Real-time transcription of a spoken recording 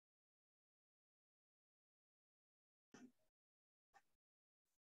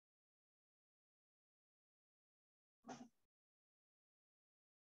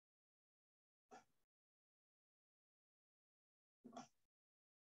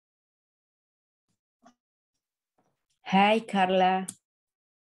Hi, Carla.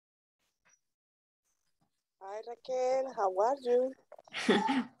 Hi Raquel, how are you?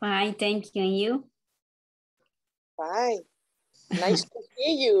 Fine, thank you. And you? Fine. Nice to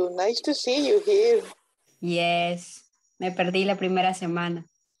see you. Nice to see you here. Yes, me perdí la primera semana.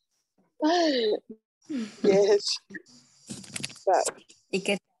 Yes. But ¿Y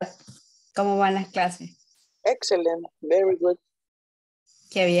qué tal? ¿Cómo van las clases? excellent. Very good.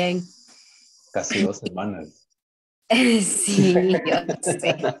 Qué bien. Casi 2 semanas. Sí, yo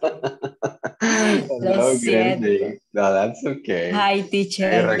sé. Lo Hello, good siento. evening. No, that's okay. Hi, teacher.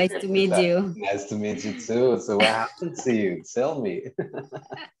 Hey, Nice to meet you. Nice to meet you too. So what happened to you? Tell me.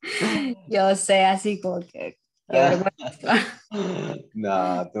 Yo sé, así como que qué vergüenza.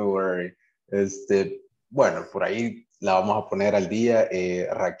 No, don't worry. Bueno, por ahí la vamos a poner al día,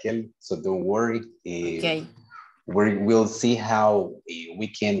 Raquel, so don't worry. Okay. We'll see how we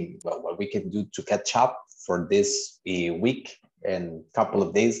can, well, what we can do to catch up for this week and couple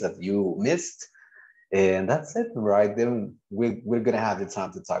of days that you missed. And that's it, right? Then we're going to have the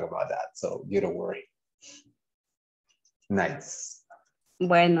time to talk about that. So you don't worry. Nice.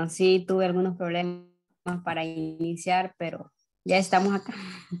 Bueno, sí, tuve algunos problemas para iniciar, pero ya estamos acá.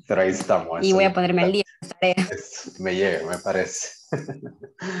 Pero ahí estamos. Y voy a ponerme al día. Me llega, me parece.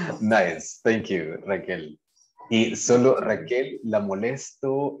 Nice. Thank you, Raquel. Y solo Raquel la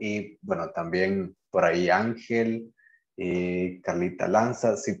molesto y bueno, también por ahí Ángel, Carlita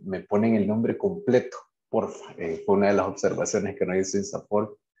Lanza, si me ponen el nombre completo, porfa. Fue una de las observaciones que nos hizo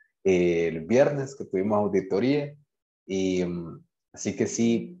INSAFORP el viernes que tuvimos auditoría y así que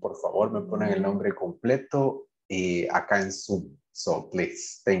sí, por favor me ponen el nombre completo acá en Zoom. So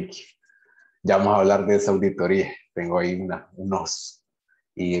please, thank you. Ya vamos a hablar de esa auditoría. Tengo ahí unos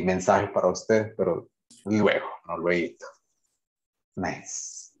mensajes para ustedes, pero luego, no luego.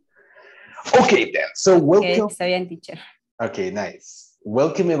 Nice. Okay, then. So welcome. Okay, está bien, teacher. Okay, nice.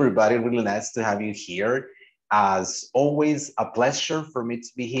 Welcome, everybody. Really nice to have you here. As always, a pleasure for me to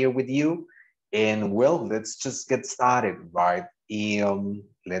be here with you. And well, let's just get started, right?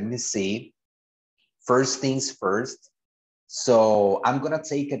 Let me see. First things first. So I'm going to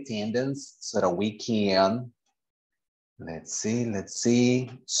take attendance so that we can, let's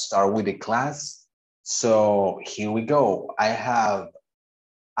see, start with the class. So here we go. I have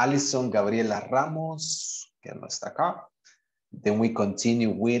Alison Gabriela Ramos, que no está acá. Then we continue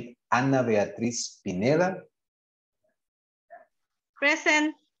with Ana Beatriz Pineda.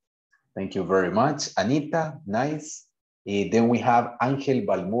 Present. Thank you very much. Anita, nice. Then we have Ángel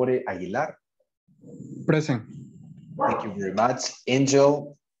Balmore Aguilar. Present. Thank you very much.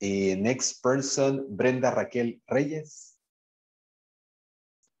 Angel, next person, Brenda Raquel Reyes.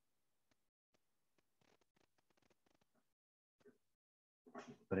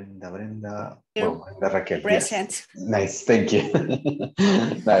 Brenda. Well, Brenda Raquel. Present. Yes. Nice, thank you.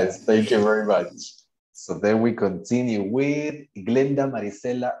 Nice, thank you very much. So then we continue with Glenda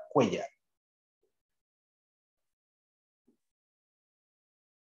Marisela Cuellar.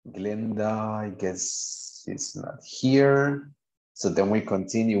 Glenda, I guess she's not here. So then we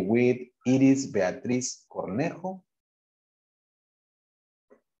continue with Iris Beatriz Cornejo.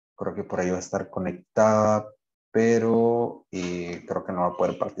 Creo que por ahí va a estar conectada, pero creo que no va a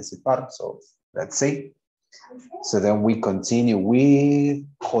poder participar. So let's see. So then we continue with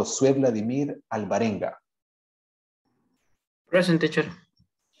Josué Vladimir Alvarenga. Present, teacher.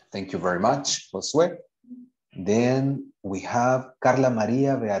 Thank you very much, Josué. Then we have Carla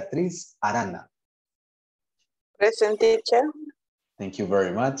María Beatriz Arana. Present teacher. Thank you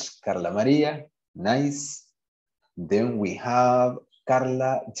very much, Carla María. Nice. Then we have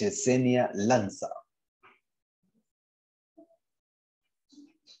Carla Yesenia Lanza.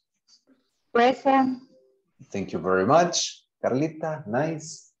 Present. Thank you very much, Carlita.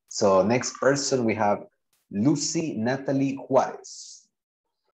 Nice. So next person we have Lucy Natalie Juarez.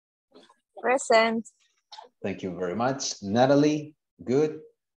 Present. Thank you very much, Natalie. Good.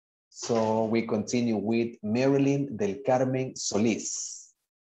 So we continue with Marilyn del Carmen Solis.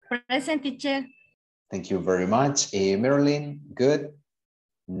 Present, teacher. Thank you very much, Marilyn. Good.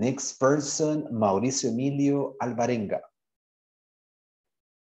 Next person, Mauricio Emilio Alvarenga.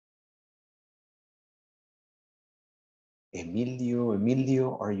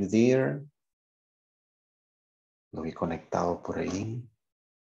 Emilio, are you there? Lo vi conectado por ahí.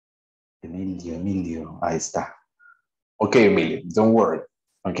 Emilio, ahí está. Okay, Emilio, don't worry.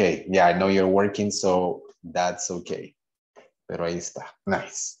 Okay, yeah, I know you're working, so that's okay. Pero ahí está,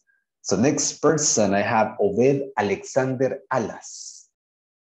 nice. So next person, I have Obed Alexander Alas.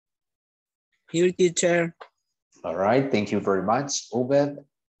 Here, teacher. All right, thank you very much, Obed.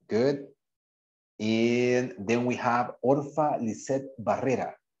 Good. And then we have Orfa Lisette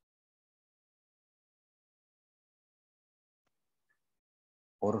Barrera.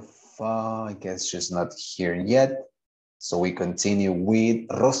 Orfa, I guess she's not here yet. So we continue with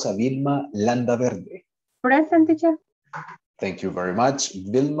Rosa Vilma Landaverde. Present, teacher. Thank you very much,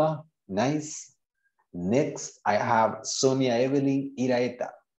 Vilma. Nice. Next, I have Sonia Evelyn Iraeta.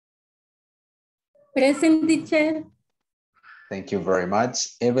 Present, teacher. Thank you very much,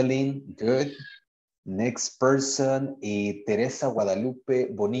 Evelyn. Good. Next person, Teresa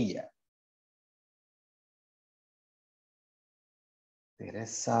Guadalupe Bonilla.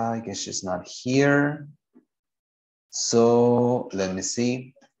 Teresa, I guess she's not here. So let me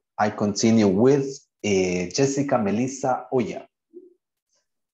see. I continue with Jessica Melissa Oya.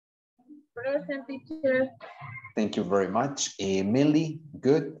 Present, teacher. Thank you very much. Millie,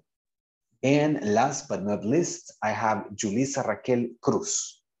 good. And last but not least, I have Julissa Raquel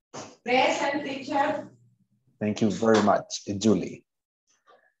Cruz. Present, teacher. Thank you very much, Julie.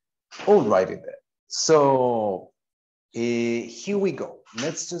 All righty then. So here we go.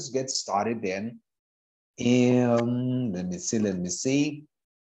 Let's just get started then. Let me see.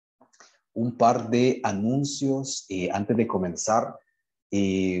 Un par de anuncios antes de comenzar.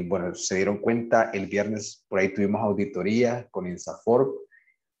 Bueno, se dieron cuenta, el viernes por ahí tuvimos auditoría con INSAFORP.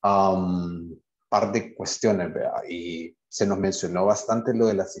 Par de cuestiones, ¿verdad? Y se nos mencionó bastante lo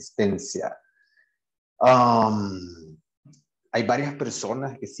de la asistencia. Hay varias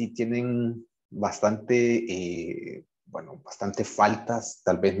personas que sí tienen bastante, bastante faltas,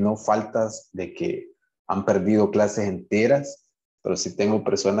 tal vez no faltas de que han perdido clases enteras, pero sí tengo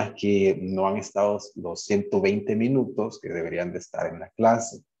personas que no han estado los 120 minutos que deberían de estar en la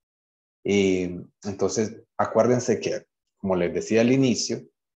clase. Entonces, acuérdense que, como les decía al inicio,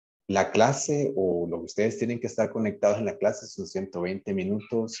 la clase o lo que ustedes tienen que estar conectados en la clase son 120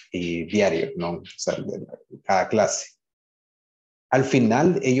 minutos diarios, ¿no? O sea, de cada clase. Al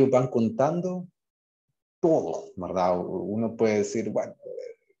final, ellos van contando todo, ¿verdad? Uno puede decir, bueno,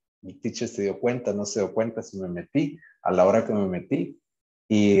 mi teacher se dio cuenta, no se dio cuenta si me metí a la hora que me metí.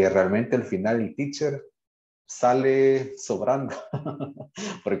 Y realmente al final el teacher sale sobrando,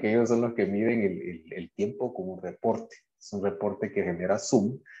 porque ellos son los que miden el tiempo como un reporte. Es un reporte que genera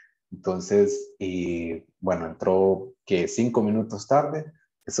Zoom. Entonces, bueno, entró que 5 minutos tarde.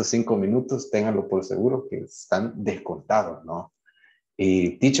 Esos 5 minutos, ténganlo por seguro que están descontados, ¿no?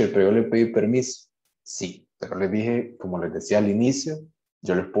 Teacher, pero yo le pedí permiso. Sí, pero le dije, como les decía al inicio,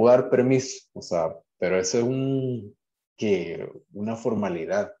 yo les puedo dar permiso, o sea, pero eso es una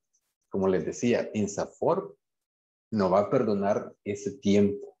formalidad. Como les decía, INSAFORP no va a perdonar ese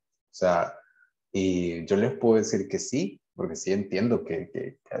tiempo. O sea, yo les puedo decir que sí, porque sí entiendo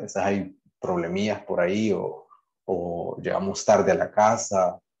que a veces hay problemillas por ahí o llegamos tarde a la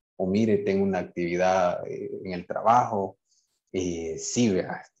casa o mire, tengo una actividad en el trabajo. Sí,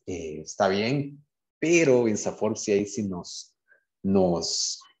 vea, está bien, pero INSAFORP sí ahí sí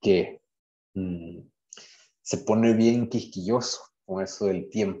se pone bien quisquilloso con eso del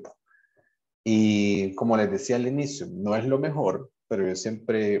tiempo. Y como les decía al inicio, no es lo mejor, pero yo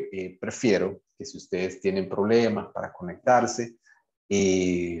siempre prefiero que si ustedes tienen problemas para conectarse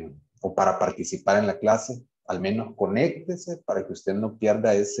o para participar en la clase, al menos conéctese para que usted no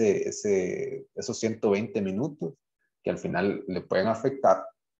pierda esos 120 minutos que al final le pueden afectar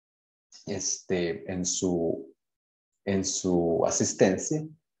en su asistencia.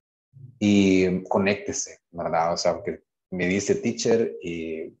 Y conéctese, ¿verdad? O sea, que me dice teacher,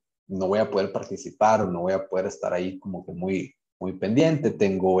 no voy a poder participar o no voy a poder estar ahí como que muy pendiente,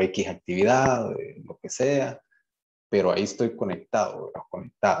 tengo X actividad, lo que sea, pero ahí estoy conectado, ¿verdad?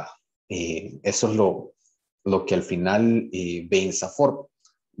 Conectada. Eso es lo que al final ve INSAFORP.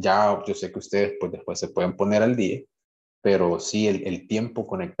 Ya yo sé que ustedes pues después se pueden poner al día, pero sí el tiempo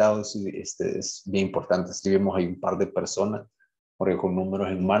conectado es bien importante. Si vemos ahí un par de personas, porque con números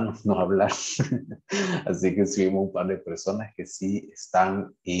en mano no hablar. Así que sí vemos un par de personas que sí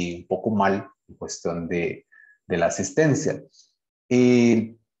están un poco mal en cuestión de la asistencia.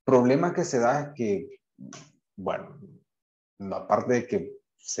 El problema que se da es que, bueno, aparte de que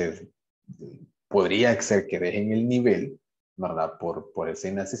podría ser que dejen el nivel, ¿verdad? Por esa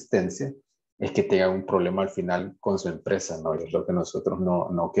inasistencia, es que tengan un problema al final con su empresa, ¿no? Y es lo que nosotros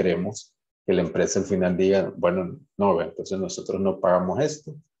no queremos, que la empresa al final diga, bueno, no, entonces nosotros no pagamos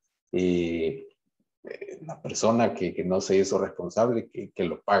esto y la persona que no se hizo responsable, que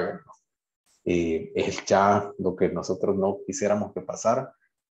lo pague, ¿no? Es ya lo que nosotros no quisiéramos que pasara.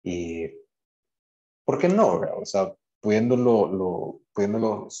 ¿Por qué no? O sea, pudiéndolo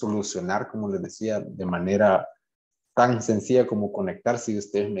solucionar, como les decía, de manera tan sencilla como conectarse y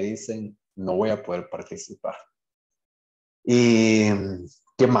ustedes me dicen, no voy a poder participar. Y,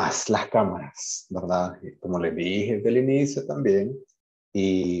 ¿qué más? Las cámaras, ¿verdad? Como les dije desde el inicio también.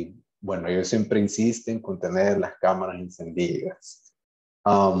 Y, bueno, ellos siempre insisten con tener las cámaras encendidas.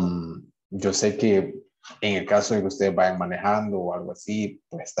 Yo sé que en el caso de que ustedes vayan manejando o algo así,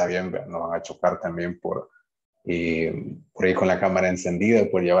 pues está bien, ¿verdad? No van a chocar también por ahí con la cámara encendida,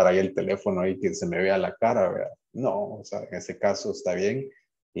 por llevar ahí el teléfono ahí que se me vea la cara, ¿verdad? No, o sea, en ese caso está bien.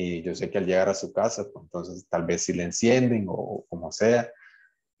 Y yo sé que al llegar a su casa, pues entonces tal vez si le encienden o como sea.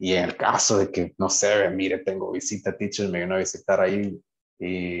 Y en el caso de que, no sé, mire, tengo visita, teacher, me vino a visitar ahí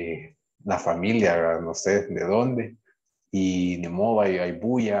la familia, ¿verdad? No sé de dónde. Y ni modo, hay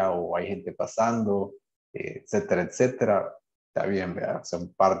bulla o hay gente pasando, etcétera, etcétera. Está bien, ¿verdad? O sea,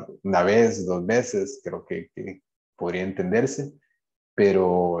 una vez, dos veces, creo que podría entenderse,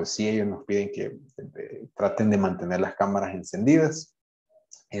 pero sí ellos nos piden que traten de mantener las cámaras encendidas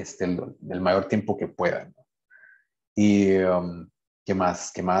el mayor tiempo que puedan. Y, ¿qué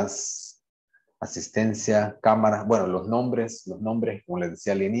más? ¿Qué más? Asistencia, cámaras, bueno, los nombres, como les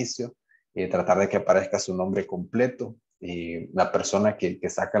decía al inicio, tratar de que aparezca su nombre completo. Y la persona que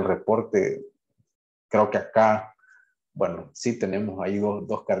saca el reporte, creo que acá, bueno, sí tenemos ahí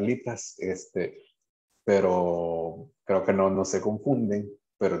dos Carlitas, pero creo que no se confunden,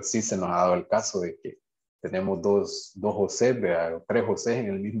 pero sí se nos ha dado el caso de que tenemos dos José, tres José en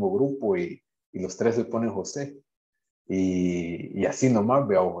el mismo grupo y los tres se ponen José. Y así nomás,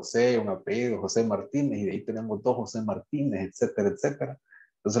 veo José, un apellido, José Martínez, y de ahí tenemos dos José Martínez, etcétera, etcétera.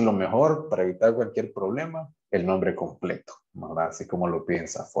 Entonces, lo mejor para evitar cualquier problema, el nombre completo, ¿verdad? Así como lo pide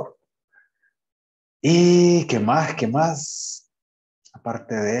INSAFORP. ¿Y qué más? ¿Qué más?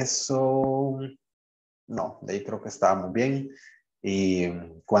 Aparte de eso, no, de ahí creo que estábamos bien. Y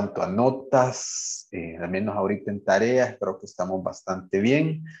en cuanto a notas, al menos ahorita en tareas, creo que estamos bastante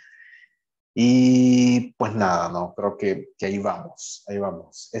bien. Y pues nada, no, creo que ahí vamos, ahí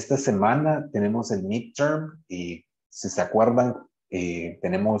vamos. Esta semana tenemos el midterm y si se acuerdan,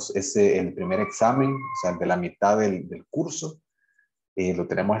 tenemos el primer examen, o sea, de la mitad del curso, lo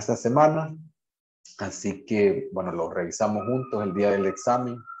tenemos esta semana. Así que, bueno, lo revisamos juntos el día del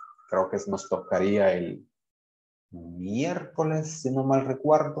examen. Creo que nos tocaría el miércoles, si no mal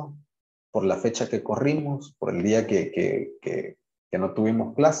recuerdo, por la fecha que corrimos, por el día que no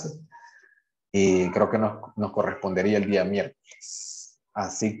tuvimos clase. Y creo que nos correspondería el día miércoles.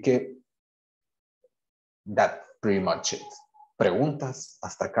 Así que, that's pretty much it. ¿Preguntas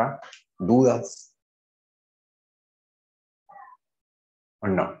hasta acá? ¿Dudas? ¿O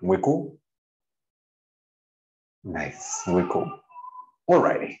no? Muy cool. Nice, muy cool.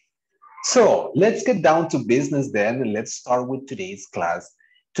 Alrighty. So let's get down to business then, and let's start with today's class.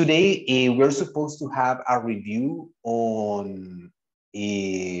 Today, we're supposed to have a review on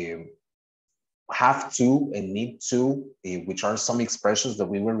have to and need to, which are some expressions that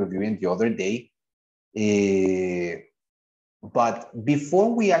we were reviewing the other day. But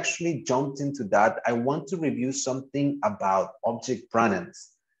before we actually jumped into that, I want to review something about object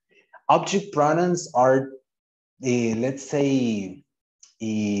pronouns. Object pronouns are, let's say,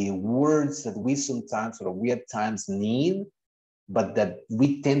 words that we sometimes or we at times need, but that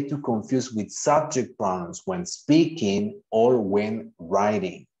we tend to confuse with subject pronouns when speaking or when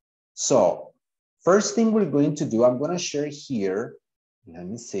writing. So, first thing we're going to do, I'm going to share here, let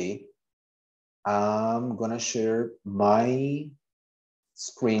me see. I'm going to share my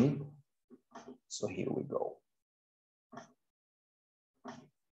screen. So here we go.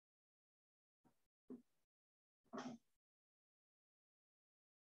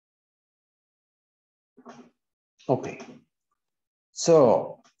 Okay.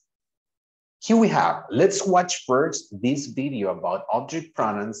 So here we have, let's watch first this video about object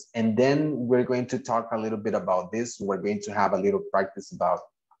pronouns, and then we're going to talk a little bit about this. We're going to have a little practice about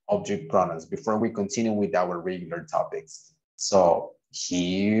object pronouns before we continue with our regular topics. So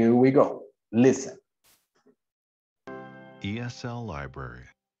here we go. Listen. ESL Library.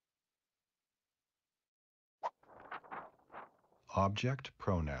 Object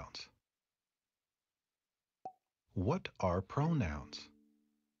pronouns. What are pronouns?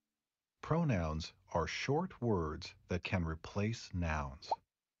 Pronouns are short words that can replace nouns.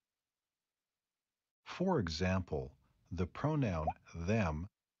 For example, the pronoun them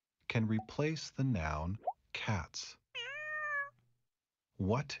can replace the noun cats.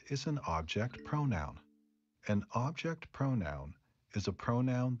 What is an object pronoun? An object pronoun is a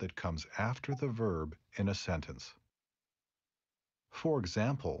pronoun that comes after the verb in a sentence. For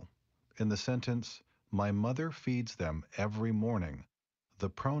example, in the sentence, "My mother feeds them every morning," the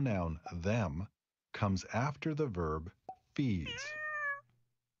pronoun them comes after the verb feeds.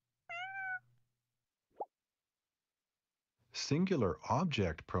 Singular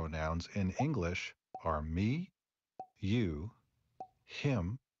object pronouns in English are me, you,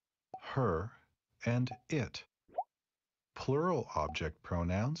 him, her, and it. Plural object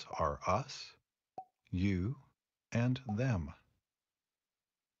pronouns are us, you, and them.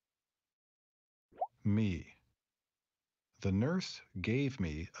 Me. The nurse gave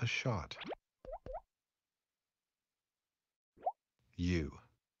me a shot. You.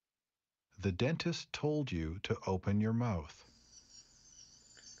 The dentist told you to open your mouth.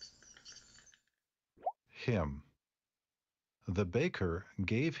 Him. The baker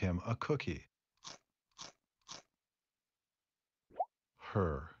gave him a cookie.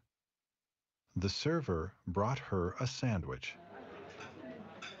 Her. The server brought her a sandwich.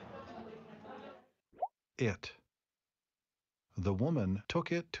 It. The woman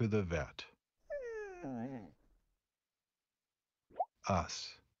took it to the vet. Us.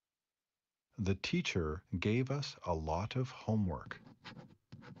 The teacher gave us a lot of homework.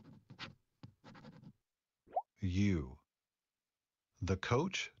 You. The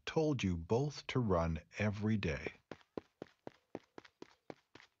coach told you both to run every day.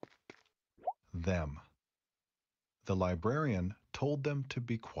 Them. The librarian told them to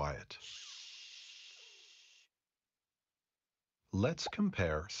be quiet. Let's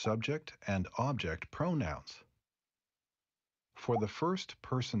compare subject and object pronouns. For the first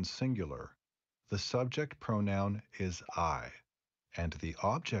person singular, the subject pronoun is I, and the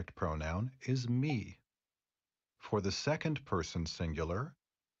object pronoun is me. For the second person singular,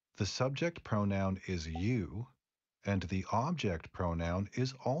 the subject pronoun is you, and the object pronoun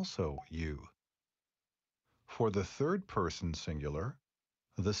is also you. For the third person singular,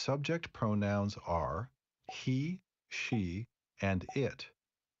 the subject pronouns are he, she, and it,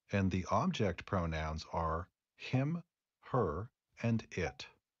 and the object pronouns are him, her, and it.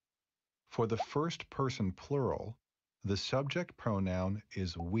 For the first person plural, the subject pronoun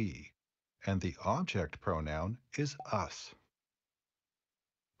is we, and the object pronoun is us.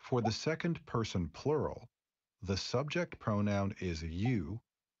 For the second person plural, the subject pronoun is you,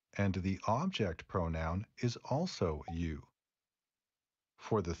 and the object pronoun is also you.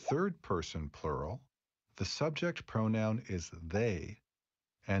 For the third person plural, the subject pronoun is they,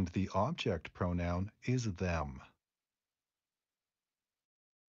 and the object pronoun is them.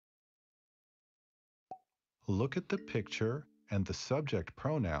 Look at the picture and the subject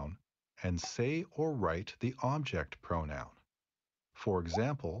pronoun and say or write the object pronoun. For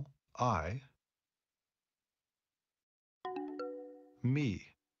example, I, me.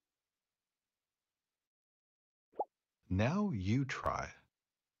 Now you try.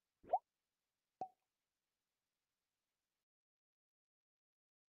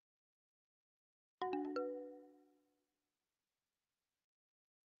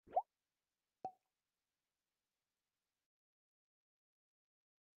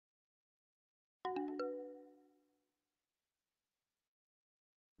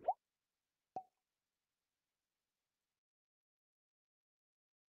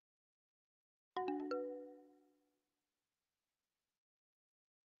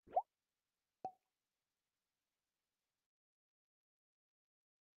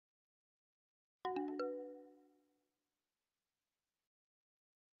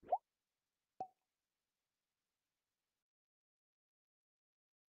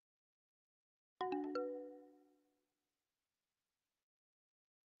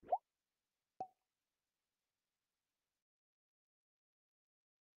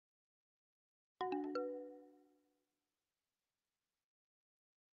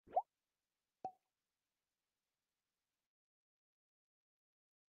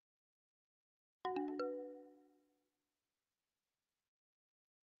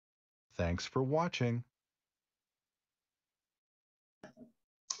 Thanks for watching.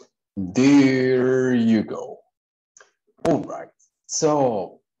 There you go. All right.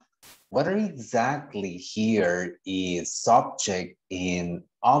 So what are exactly here is subject and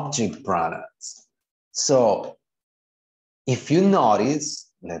object pronouns. So if you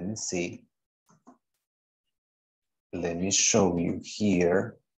notice, let me see. Let me show you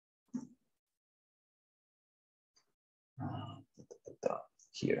here.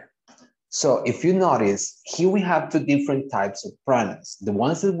 Here. So if you notice, here we have two different types of pronouns. The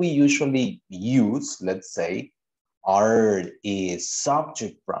ones that we usually use, let's say, are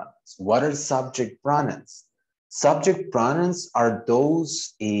subject pronouns. What are subject pronouns? Subject pronouns are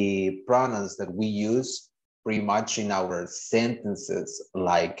those pronouns that we use pretty much in our sentences.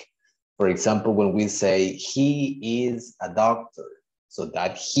 Like, for example, when we say, he is a doctor. So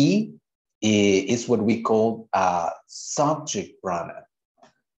that he is what we call a subject pronoun.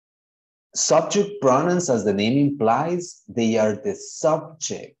 Subject pronouns, as the name implies, they are the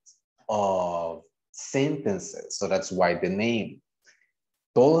subject of sentences. So that's why the name.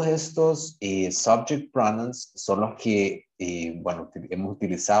 Todos estos subject pronouns son los que, bueno, hemos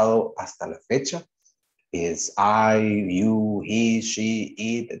utilizado hasta la fecha. Es I, you, he, she,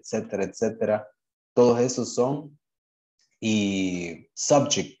 it, etcétera, etcétera. Todos esos son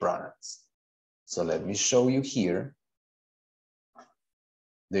subject pronouns. So let me show you here.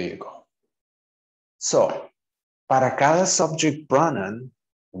 There you go. So, para cada subject pronoun,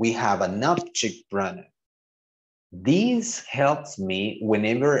 we have an object pronoun. This helps me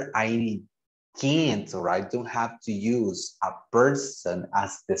whenever I can't or I don't have to use a person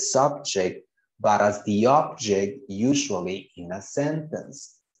as the subject, but as the object, usually in a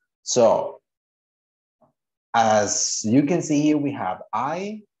sentence. So, as you can see here, we have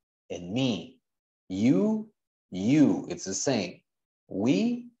I and me. You, it's the same.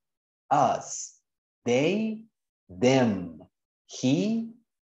 We, us. They, them. He,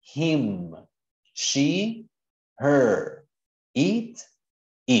 him. She, her. It,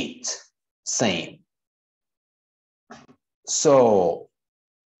 same. So,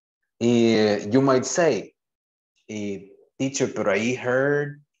 you might say, teacher, pero ahí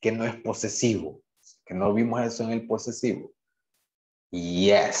heard que no es posesivo, que no vimos eso en el posesivo.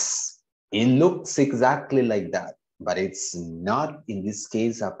 Yes, it looks exactly like that, but it's not in this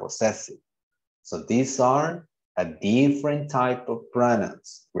case a possessive. So these are a different type of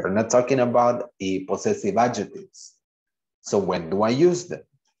pronouns. We're not talking about possessive adjectives. So when do I use them?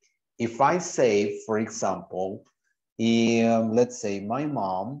 If I say, for example, let's say my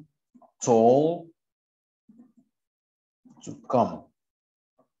mom told to come.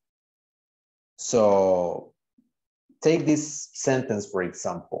 So take this sentence, for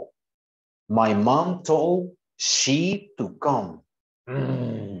example. My mom told she to come.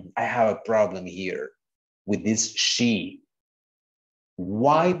 I have a problem here with this she.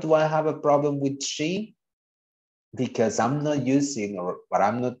 Why do I have a problem with she? Because I'm not using, or what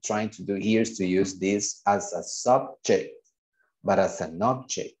I'm not trying to do here is to use this as a subject, but as an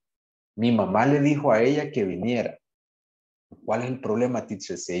object. Mi mamá le dijo a ella que viniera. ¿Cuál es el problema,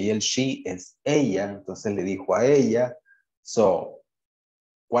 teacher? Si ella, el she es ella, entonces le dijo a ella. So,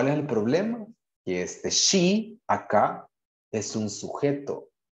 ¿cuál es el problema? Que este she acá es un sujeto,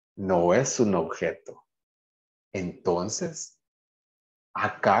 no es un objeto. Entonces,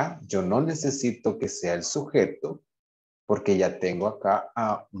 acá yo no necesito que sea el sujeto porque ya tengo acá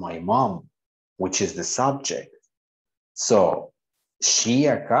a my mom, which is the subject. So, she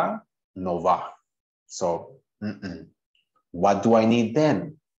acá no va. So, what do I need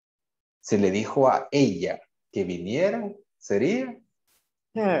then? Se le dijo a ella que viniera, sería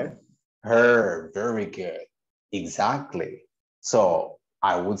Her. her. Very good. Exactly. So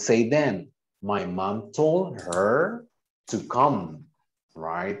I would say then, my mom told her to come,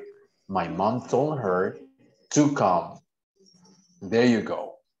 right? My mom told her to come. There you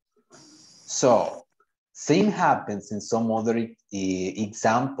go. So same happens in some other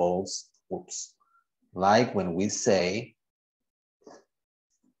examples. Oops. Like when we say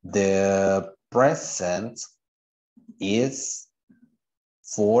the present is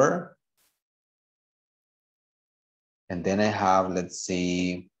for, and then I have, let's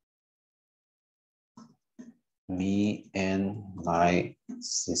see, me and my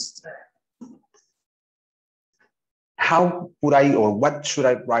sister. How would I, or what should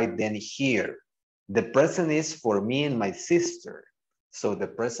I write then here? The present is for me and my sister. So the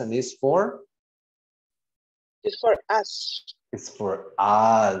present is for? It's for us. It's for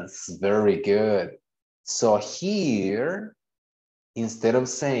us. Very good. So here, instead of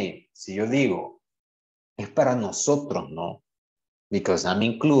saying, si yo digo, es para nosotros, ¿no? Because I'm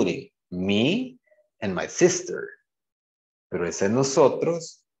including me and my sister. Pero ese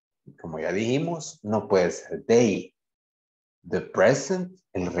nosotros, como ya dijimos, no puede ser they. The present,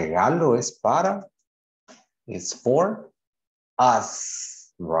 el regalo es para, it's for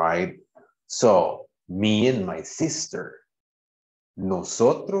us, right? So, me and my sister.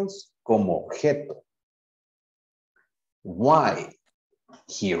 Nosotros como objeto. Why?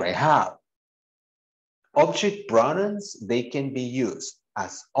 Here I have. Object pronouns, they can be used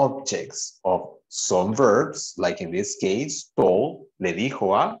as objects of some verbs, like in this case, told, le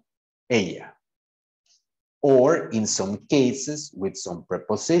dijo a ella. Or in some cases with some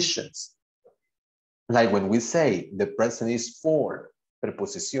prepositions. Like when we say the present is for,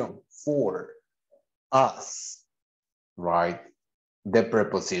 preposición, for us, right? The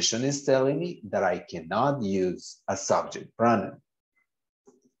preposition is telling me that I cannot use a subject pronoun.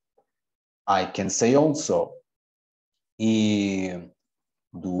 I can say also,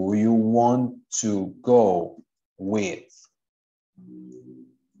 Do you want to go with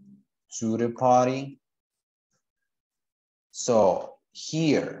to the party? So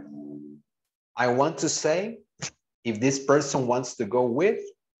here, I want to say, if this person wants to go with,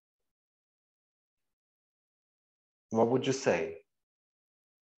 what would you say?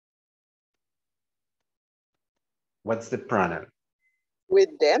 What's the pronoun? With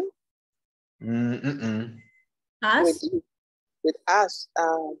them? Us? With us.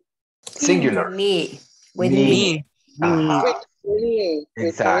 Singular. Me. With Me. me. Uh-huh. With me. With me.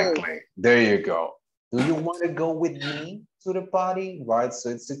 Exactly. There you go. Do you want to go with me to the party? Right. So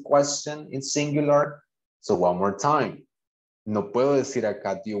it's a question in singular. So one more time. No puedo decir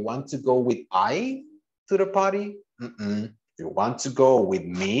acá, do you want to go with I to the party? Do you want to go with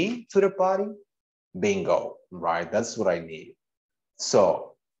me to the party? Bingo. Right. That's what I need.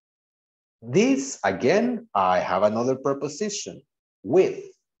 So this again, I have another preposition. With,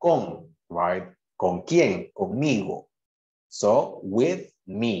 con, right? ¿Con quién? Conmigo. So with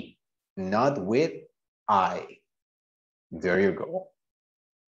me, not with I. There you go.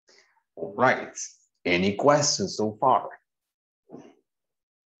 All right. Any questions so far?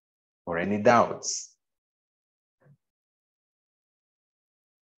 Or any doubts?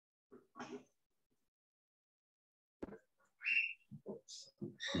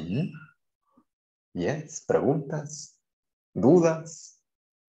 Yes, preguntas, dudas.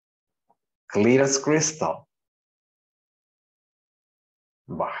 Clear as crystal.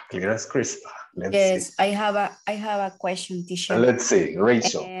 Bah, clear as crystal. Let's Yes, see. I have a question, teacher. Let's see,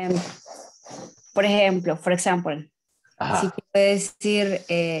 Rachel. Por ejemplo, for example, si quiero decir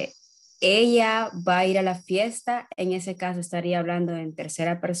ella va a ir a la fiesta, en ese caso estaría hablando en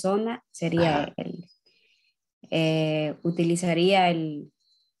tercera persona, sería utilizaría el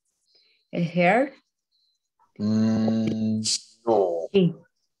her. No. Sí.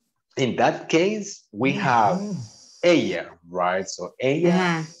 In that case, we have ella, right? So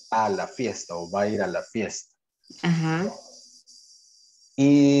ella a la fiesta o va a ir a la fiesta.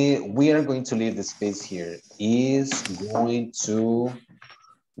 We are going to leave the space here. Is going to,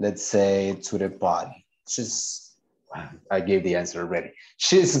 let's say, to the party. I gave the answer already.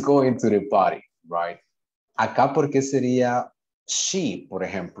 She's going to the party, right? Acá, ¿por qué sería she, por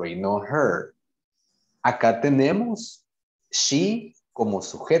ejemplo, y no her? Acá tenemos she como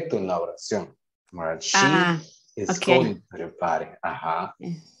sujeto en la oración. Right? She is going to the party.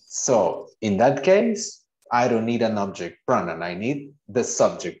 So, in that case, I don't need an object pronoun. I need the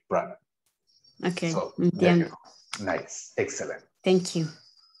subject pronoun. Okay. So, there you go. Nice. Excellent. Thank you.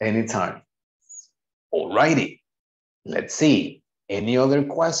 Anytime. Alrighty. Let's see. Any other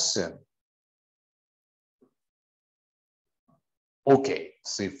question? Okay.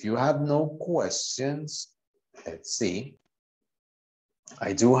 So, if you have no questions, let's see.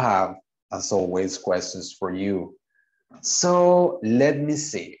 I do have, as always, questions for you. So, let me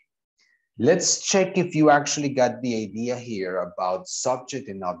see. Let's check if you actually got the idea here about subject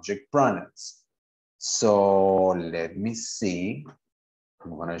and object pronouns. So let me see.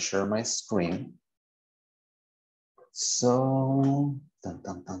 I'm going to share my screen. So, dun,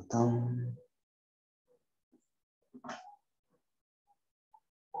 dun, dun, dun.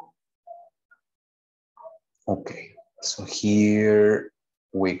 Okay, so here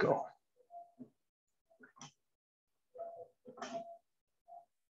we go.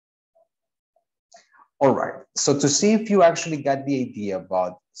 All right, so to see if you actually got the idea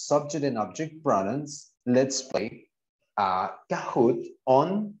about subject and object pronouns, let's play Kahoot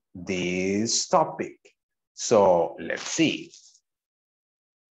on this topic. So let's see.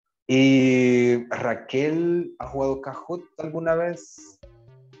 ¿Raquel ha jugado Kahoot alguna vez?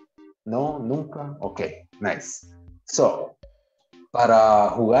 No, nunca. Ok, nice. So, para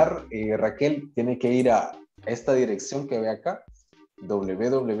jugar, Raquel tiene que ir a esta dirección que ve acá,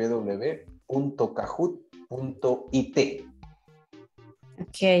 www.kahoot.it.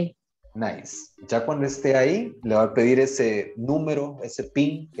 Ok. Nice. Ya cuando esté ahí, le va a pedir ese número, ese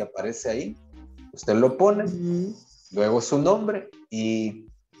pin que aparece ahí. Usted lo pone, luego su nombre y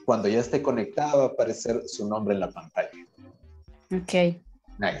cuando ya esté conectado va a aparecer su nombre en la pantalla. Ok.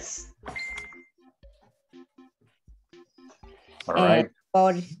 Nice. All right.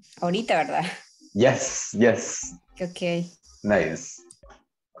 Ahorita, ¿verdad? Yes, yes. Ok. Nice.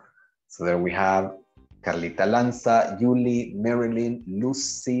 So there we have Carlita Lanza, Yuli, Marilyn,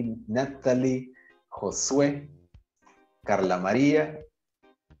 Lucy, Natalie, Josué, Carla María.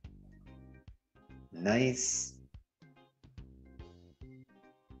 Nice.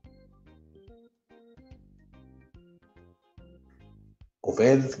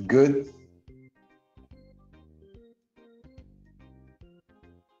 Obed, good.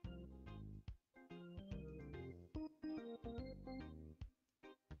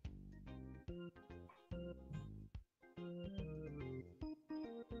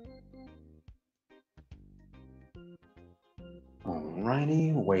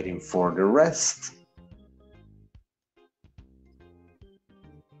 Alrighty, waiting for the rest.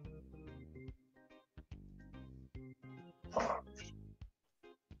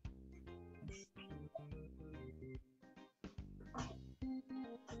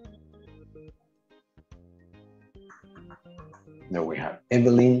 Now we have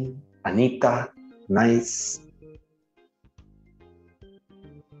Evelyn, Anita, nice.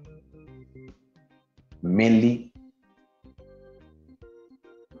 Melly.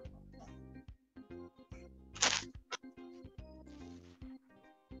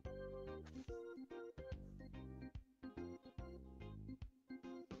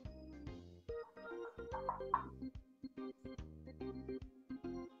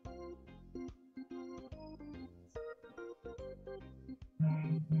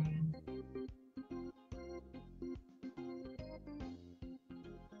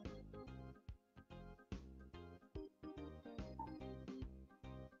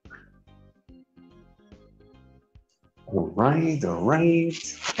 All right,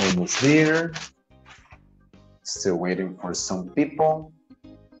 almost there. Still waiting for some people.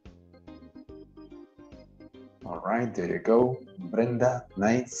 All right, there you go. Brenda,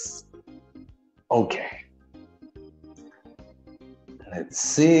 nice. Okay. Let's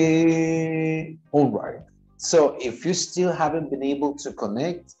see. All right. So if you still haven't been able to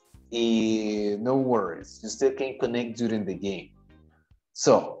connect, no worries. You still can connect during the game.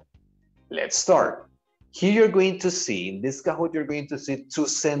 So let's start. Here you're going to see, in this Kahoot, you're going to see two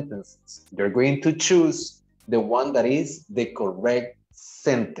sentences. You're going to choose the one that is the correct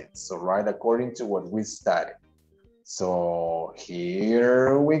sentence, all right, according to what we studied. So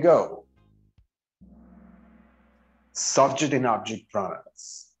here we go. Subject and object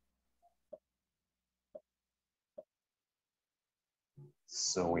pronouns.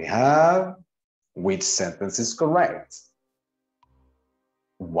 So we have, which sentence is correct?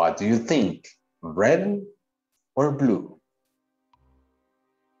 What do you think? Red or blue?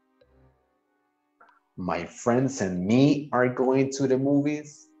 My friends and me are going to the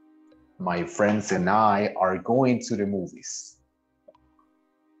movies. My friends and I are going to the movies.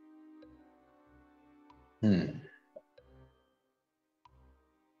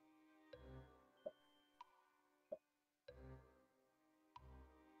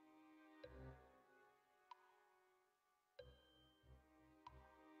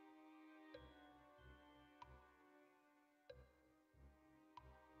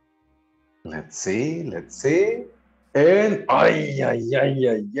 Let's see. And ay. Ya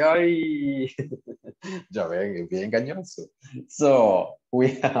ven, es bien engañoso. So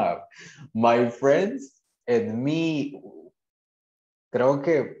we have my friends and me. Creo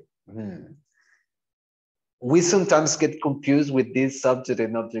que we sometimes get confused with this subject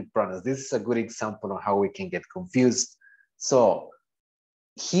and object pronouns. This is a good example of how we can get confused. So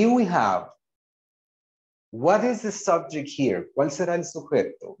here we have, what is the subject here? ¿Cuál será el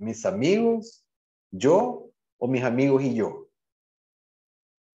sujeto? ¿Mis amigos, yo o mis amigos y yo?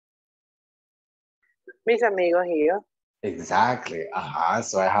 Mis amigos y yo. Exactly.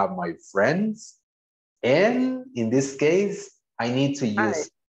 So I have my friends, and in this case, I need to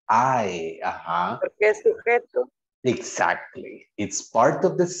use I. Porque es sujeto. Exactly. It's part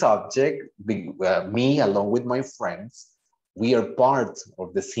of the subject. Me, along with my friends, we are part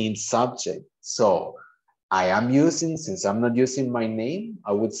of the same subject. So I am using, since I'm not using my name,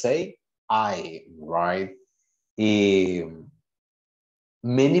 I would say I, right? Many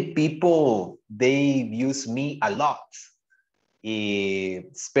people, they use me a lot,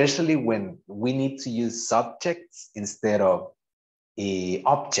 especially when we need to use subjects instead of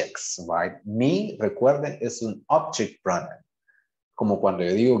objects, right? Me, recuerden, es un object pronoun. Como cuando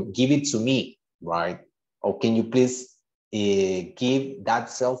yo digo, give it to me, right? Or can you please give that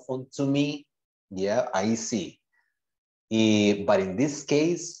cell phone to me? Yeah, I see. But in this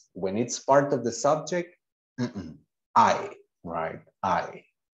case, when it's part of the subject, I, right? I.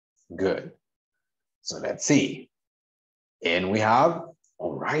 Good. So let's see. And we have,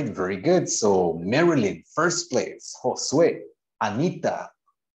 all right, very good. So Marilyn, first place. Josue, Anita,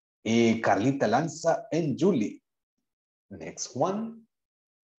 Carlita Lanza, and Julie. Next one.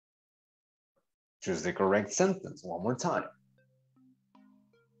 Choose the correct sentence one more time.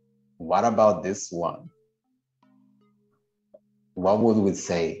 What about this one? What would we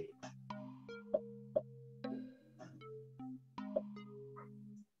say?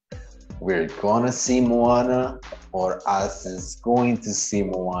 We're gonna see Moana, or us is going to see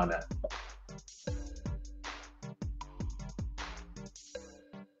Moana.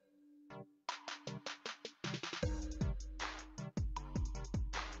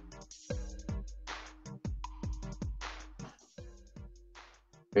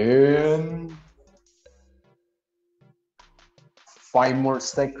 in 5 more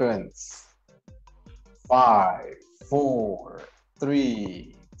seconds. 5, 4,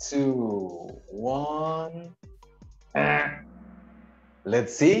 3, 2, 1.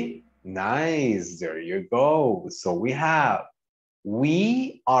 Let's see. Nice. There you go. So we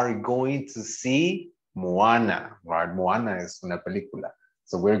are going to see Moana, right? Moana es una película.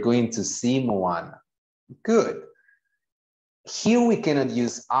 So we're going to see Moana. Good. Here we cannot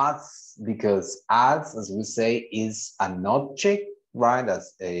use as because as we say, is an object, right?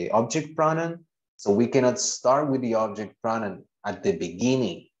 As a object pronoun. So we cannot start with the object pronoun at the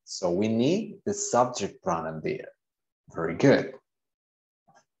beginning. So we need the subject pronoun there. Very good.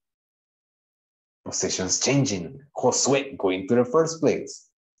 Positions changing. Josué going to the first place.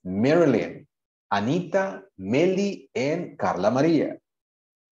 Marilyn, Anita, Meli, and Carla Maria.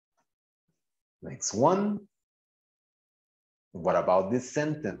 Next one. What about this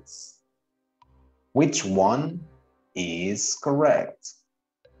sentence? Which one is correct?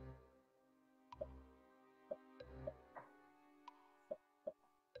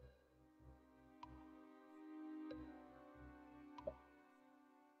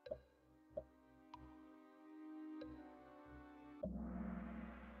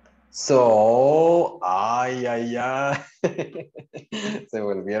 So, ay. Se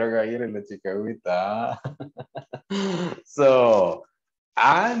volvieron a ir en la chicahuita. So,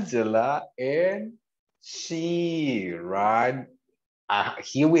 Angela and she, right?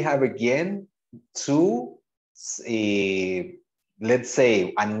 Here we have again two, let's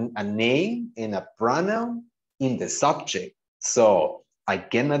say a name and a pronoun in the subject. So I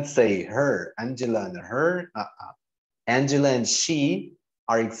cannot say her, Angela and her. Angela and she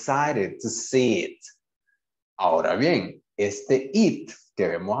are excited to see it. Ahora bien, este it que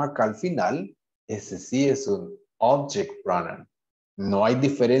vemos acá al final, ese sí es un object pronoun. No hay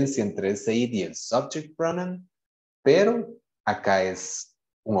diferencia entre ese it y el subject pronoun, pero acá es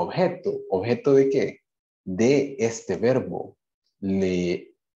un objeto. ¿Objeto de qué? De este verbo.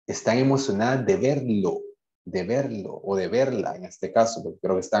 Le están emocionadas de verlo o de verla en este caso, porque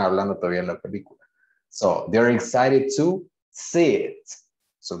creo que están hablando todavía en la película. So, they're excited to see it.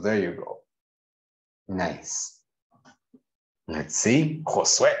 So, there you go. Nice. Let's see.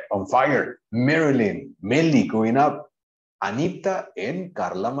 Josué on fire. Marilyn, Meli going up. Anita and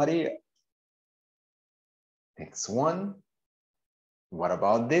Carla Maria. Next one. What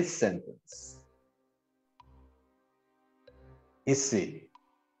about this sentence? Easy.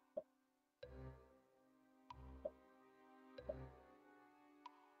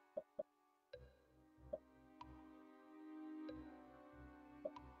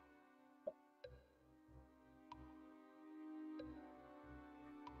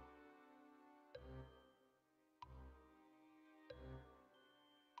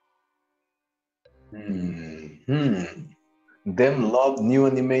 Them love new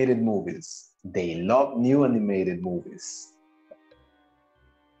animated movies. They love new animated movies.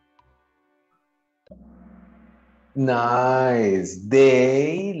 Nice.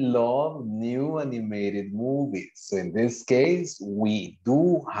 They love new animated movies. So in this case, we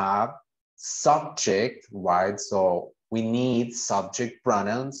do have subject, right? So we need subject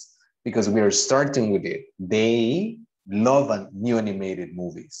pronouns because we are starting with it. They love new animated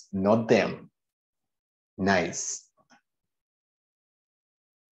movies, not them. Nice.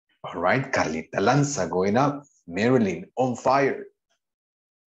 All right, Carlita Lanza going up. Marilyn on fire.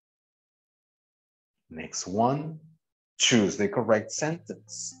 Next one, choose the correct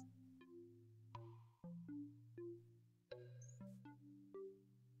sentence.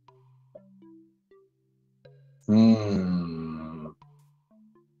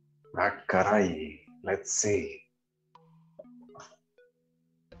 Caray. Let's see.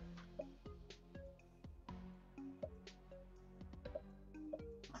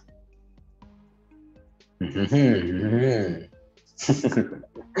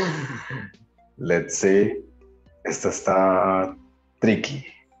 Let's see. Esta está tricky.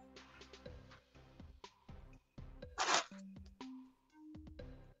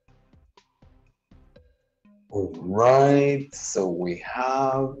 All right, so we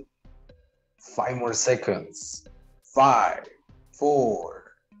have 5 more seconds. 5,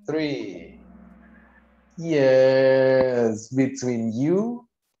 4, 3. Yes, between you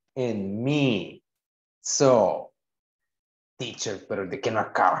and me. So, teacher, pero ¿de qué no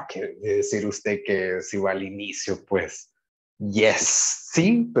acaba de decir usted que si va al inicio? Pues, yes,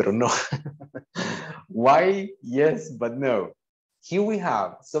 sí, pero no. Why? Yes, but no. Here we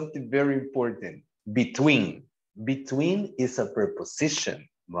have something very important. Between. Between is a preposition,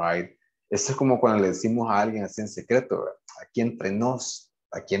 right? Esto es como cuando le decimos a alguien así en secreto, aquí entre nos,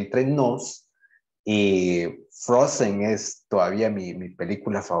 aquí entre nos, y Frozen es todavía mi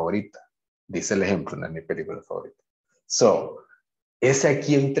película favorita. Dice el ejemplo, no es mi película favorita. So, ese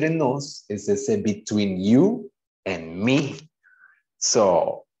aquí entre nos es ese between you and me.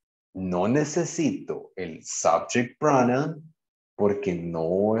 So, no necesito el subject pronoun porque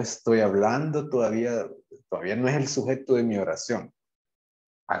no estoy hablando todavía no es el sujeto de mi oración.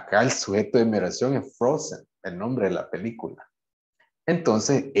 Acá el sujeto de mi oración es Frozen, el nombre de la película.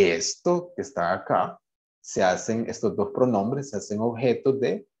 Entonces, esto que está acá, estos dos pronombres se hacen objeto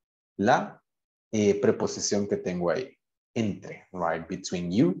de la preposición que tengo ahí. Entre, right?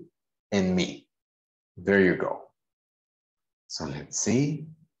 Between you and me. There you go. So let's see.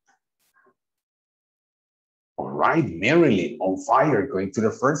 All right, Marilyn, on fire, going to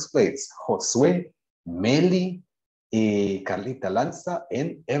the first place. Josué, Meli, Carlita Lanza,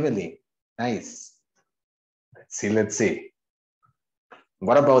 and Evelyn. Nice. Let's see.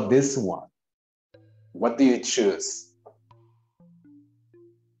 What about this one? What do you choose?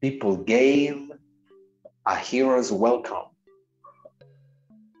 People gave a hero's welcome.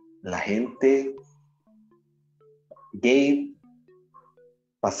 La gente gave,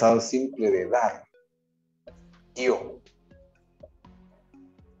 pasado simple de dar, dio.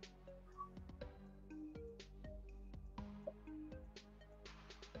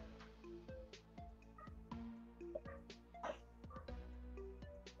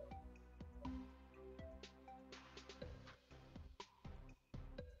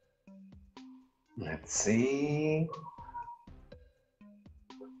 Let's see.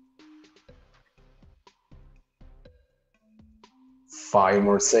 Five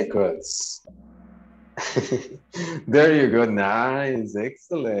more seconds. There you go. Nice.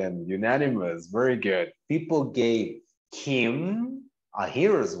 Excellent. Unanimous. Very good. People gave him a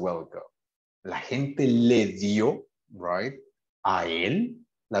hero's welcome. La gente le dio, right, a él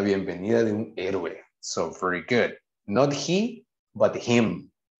la bienvenida de un héroe. So very good. Not he, but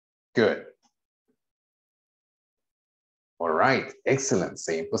him. Good. All right. Excellent.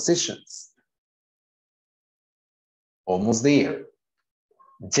 Same positions. Almost there.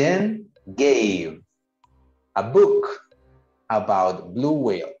 Jen gave a book about blue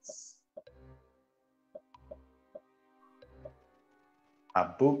whales. A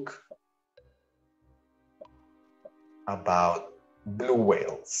book about blue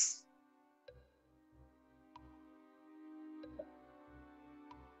whales.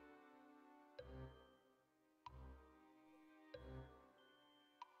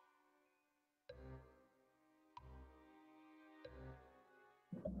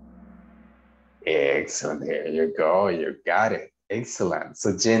 Excellent. There you go. You got it. Excellent.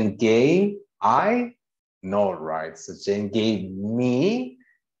 So Jen gave, no, right? So Jen gave me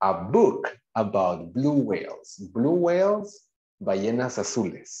a book about blue whales. Blue whales, ballenas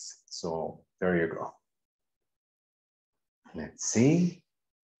azules. So there you go. Let's see.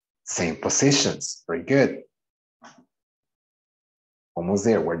 Same positions. Very good. Almost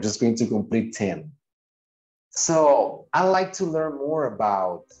there. We're just going to complete 10. So I'd like to learn more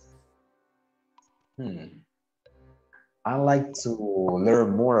about I like to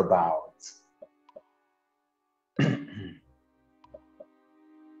learn more about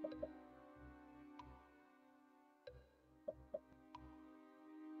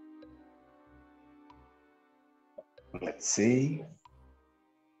let's see.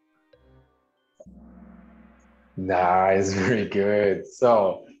 Nice, very good.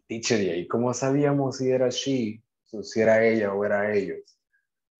 So, teacher, ¿y cómo sabíamos si era she, si era ella o era ellos?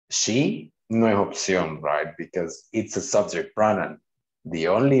 She no es opción, right? Because it's a subject pronoun. The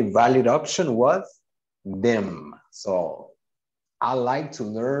only valid option was them. So, I like to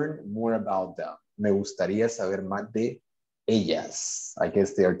learn more about them. Me gustaría saber más de ellas. I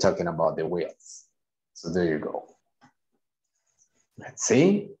guess they are talking about the whales. So there you go. Let's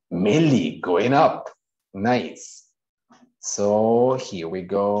see. Millie going up. Nice. So here we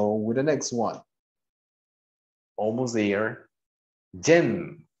go with the next one. Almost there.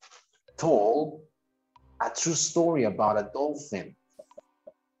 Jen told a true story about a dolphin.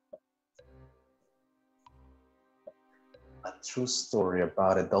 A true story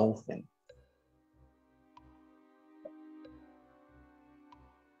about a dolphin.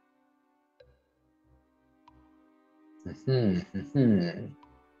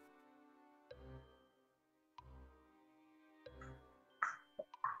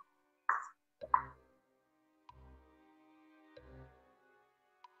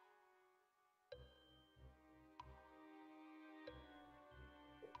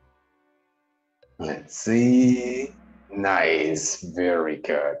 Let's see. Nice, very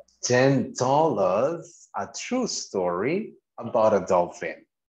good. Jen told us a true story About a dolphin.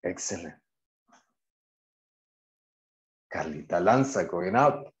 Excellent. Carlita Lanza going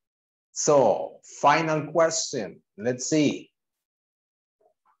up. So, final question. Let's see.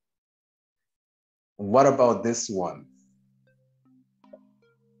 What about this one?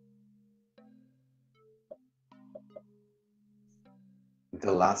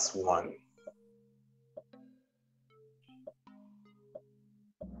 The last one.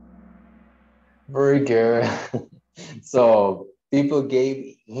 Very good. So people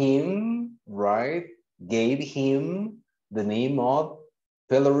gave him, right? Gave him the name of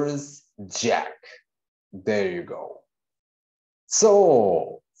Belarus Jack. There you go.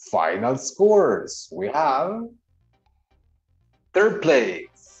 So final scores. We have third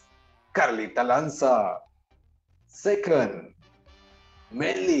place, Carlita Lanza. Second,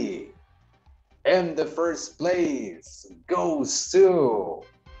 Meli. And the first place goes to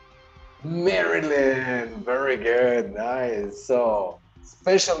Maryland. Very good, nice. So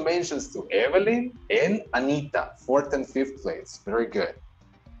special mentions to Evelyn and Anita, fourth and fifth place. Very good.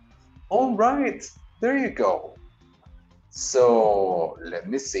 All right, there you go. So let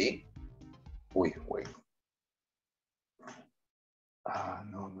me see. Wait.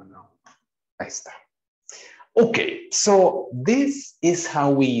 No. Ahí está. Okay, so this is how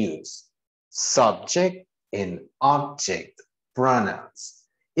we use subject and object pronouns.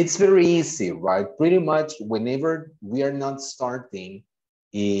 It's very easy, right? Pretty much whenever we are not starting,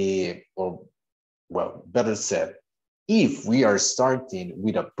 or well, better said, if we are starting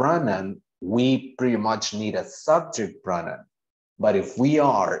with a pronoun, we pretty much need a subject pronoun. But if we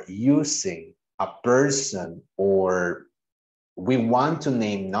are using a person, or we want to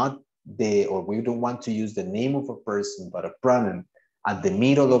name or we don't want to use the name of a person, but a pronoun at the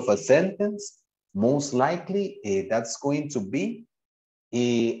middle of a sentence, most likely that's going to be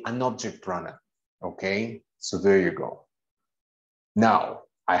an object pronoun. Okay, so there you go. Now,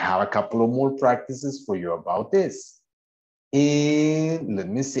 I have a couple of more practices for you about this. Let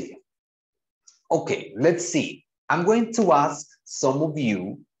me see. Okay, let's see. I'm going to ask some of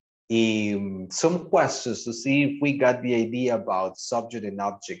you some questions to see if we got the idea about subject and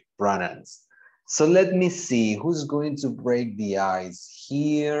object pronouns. So let me see who's going to break the ice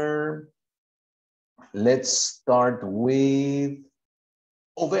here. Let's start with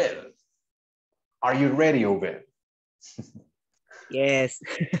Obed. Are you ready, Obed? Yes.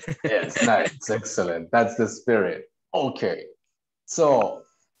 Yes, nice, excellent. That's the spirit. Okay, so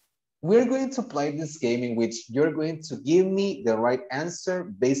we're going to play this game in which you're going to give me the right answer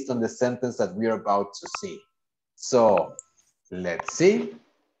based on the sentence that we're about to see. So let's see.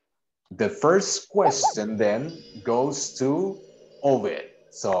 The first question then goes to Obed.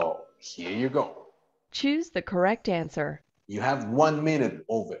 So here you go. Choose the correct answer. You have 1 minute,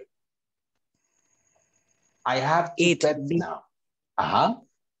 Obed. I have two pets now. Uh-huh.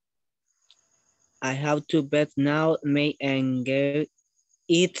 I have two pets now. May and give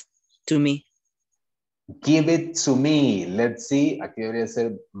it to me. Give it to me. Let's see. Aquí debería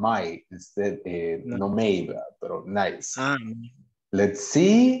ser my. Instead, no may, pero nice. Let's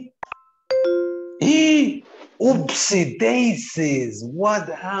see. Oopsie daisies. What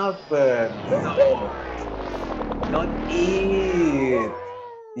happened? No. Not it.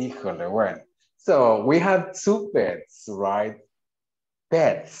 Híjole, bueno. So we have two pets, right?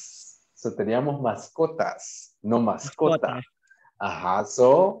 Pets. So teníamos mascotas, no mascota. Ajá,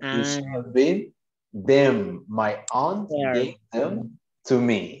 so it should have been them. My aunt gave them to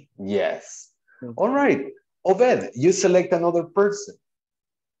me. Yes. All right. Obed, you select another person.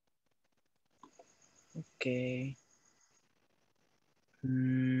 Okay.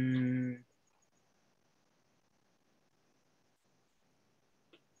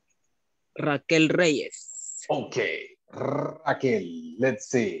 Raquel Reyes. Okay. Raquel, let's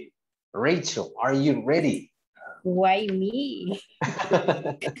see. Rachel, are you ready? Why me?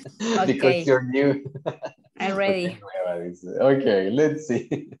 Because Okay. you're new. I'm ready. Okay, let's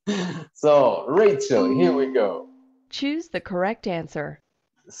see. So, Rachel, here we go. Choose the correct answer.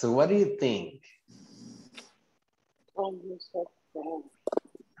 So, what do you think? I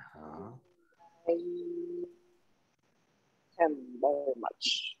am very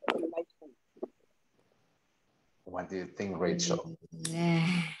much. What do you think, Rachel?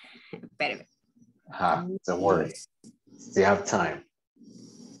 Better. Don't worry. Still have time.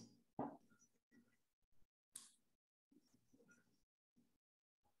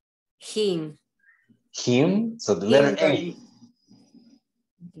 Him. Him? So the letter A.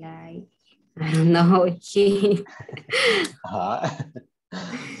 Like, I don't know, him.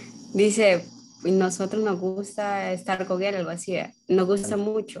 Dice, nosotros nos gusta estar con él, algo así. Nos gusta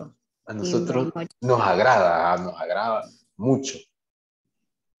mucho. A nosotros nos agrada. mucho.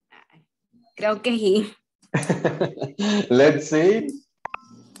 Creo que he. Let's see.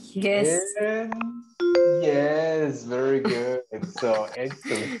 Yes. And yes, very good. So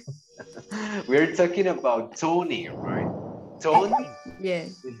excellent. We're talking about Tony, right? Tony,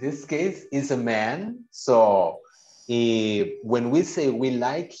 Yes. in this case, is a man. So when we say we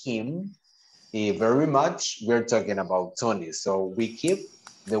like him very much, we're talking about Tony. So we keep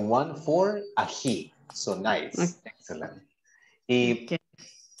the one for a he. So nice, excellent. Okay.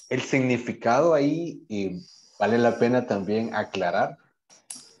 El significado ahí vale la pena también aclarar.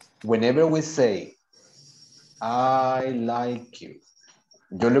 Whenever we say, I like you,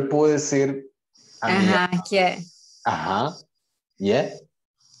 yo le puedo decir a mi... Yeah. Yeah.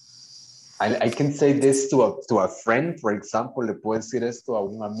 I can say this to a friend, for example, le puedo decir esto a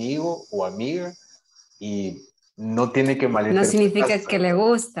un amigo o amiga y no tiene que No malinterpretar. significa que le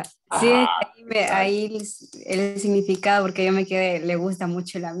gusta. Sí, ahí el significado, porque yo me quedé, le gusta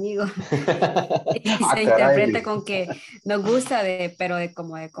mucho el amigo. Y se interpreta con que nos gusta, pero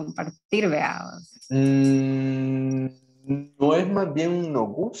como de compartir, veamos. No es más bien nos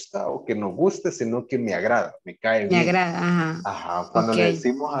gusta o que nos guste, sino que me agrada, me cae bien. Me agrada, ajá. Cuando le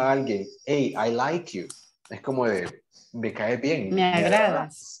decimos a alguien, hey, I like you, es como de, me cae bien. Me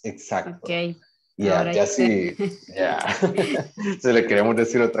agradas. Exacto. Ok. Ya sí, ya. Si le queremos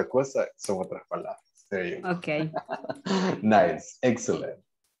decir otra cosa, son otras palabras. Ok. Nice, excellent.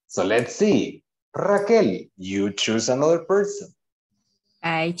 So let's see. Raquel, you choose another person.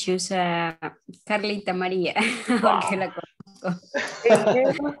 I choose a Carlita María, Wow. porque la conozco.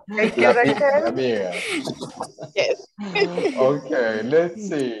 Thank you, Raquel. Amiga. Yes. Okay, let's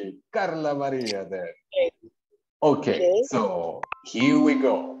see. Carla Maria then. Okay, so here we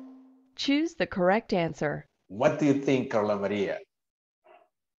go. Choose the correct answer. What do you think, Carla Maria?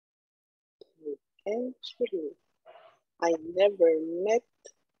 Actually, I never met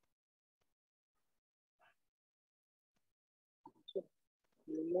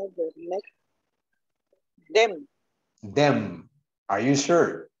them. Them. Are you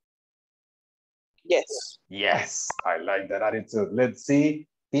sure? Yes. Yes, I like that attitude. Let's see.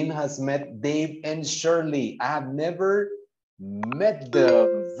 Tim has met Dave and Shirley. I have never met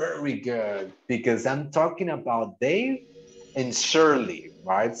them. Very good. Because I'm talking about Dave and Shirley,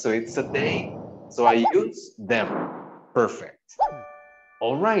 right? So it's a they. So I use them. Perfect.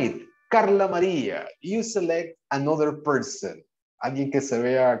 All right. Carla Maria, you select another person. Alguien que se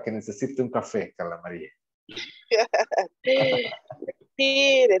vea que necesite un café, Carla Maria. See,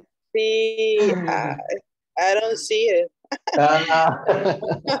 I don't see it.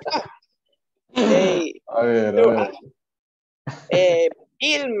 Hey, a ver.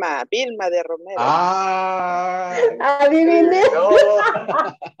 Vilma de Romero. Adiviné. No.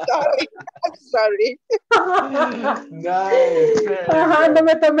 Sorry. Nice. Ajá, no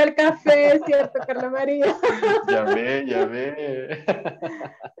me tomé el café, es cierto, Carla María. Ya ve.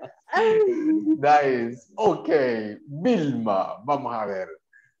 Nice. Okay, Vilma, vamos a ver.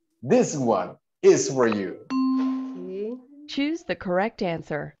 This one is for you. Choose the correct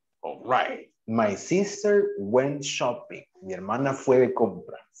answer. All right. My sister went shopping. Mi hermana fue de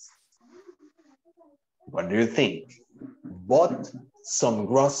compras. What do you think? Bought some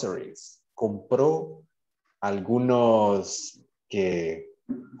groceries. Compró algunos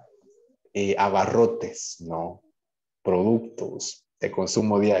abarrotes, ¿no? Productos de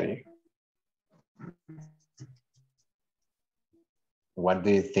consumo diario. What do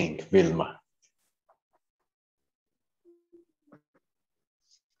you think, Vilma?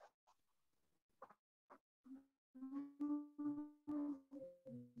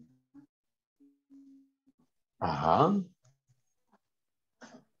 Ajá.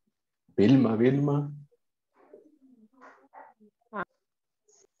 Vilma.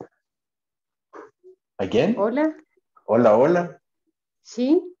 Again? Hola.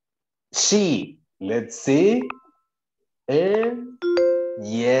 Sí. She. Let's see. And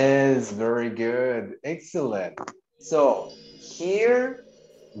yes, very good. Excellent. So here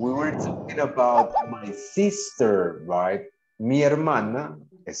we were talking about my sister, right? Mi hermana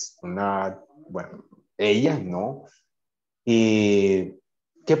es ella, ¿no? Y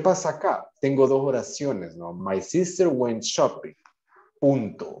 ¿qué pasa acá? Tengo dos oraciones, ¿no? My sister went shopping.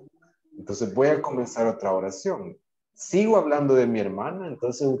 Punto. Entonces voy a comenzar otra oración. Sigo hablando de mi hermana,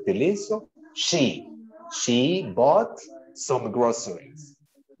 entonces utilizo she. She bought some groceries.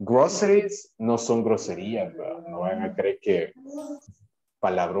 Groceries no son groserías, ¿verdad? No van a creer que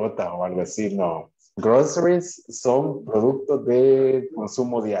palabrotas o algo así, no. Groceries son productos de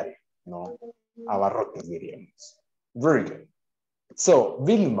consumo diario, ¿no? Abarrotes, diríamos. Very good. So,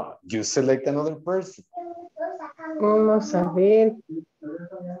 Vilma, you select another person. Vamos a ver.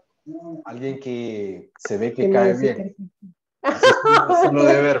 Alguien que se ve que Que cae necesita- bien. Así solo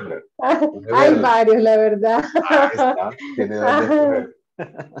de verlo. De Hay verlo. varios, la verdad. Ahí está. Tiene donde escoger.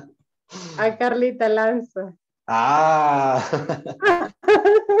 A Carlita Lanza. Ah.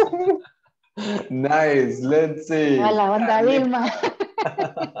 Nice. Let's see. Hola, onda Vilma.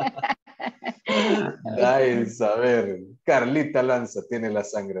 Nice. A ver. Carlita Lanza tiene la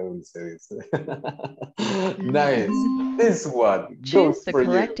sangre dulce, dice. Nice. This one Choose goes the for you.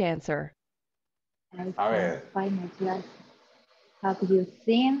 correct answer. A ver. Have you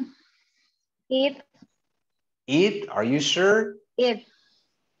seen it? It, are you sure? It.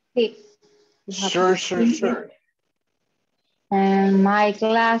 Sure. And my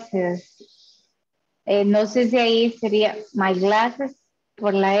glasses. No sé si ahí sería my glasses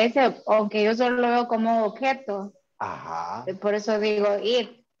por la S, aunque yo solo lo veo como objeto. Ajá. Por eso digo it.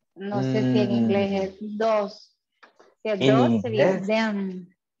 No sé si en inglés es dos. Si es En dos sería inglés, them.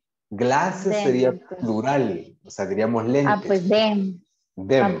 glasses Them, sería entonces. plural. O sea, diríamos lentes. Pues them.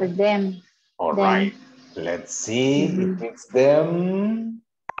 Them. Pues them. All Them. right. Let's see if it's them.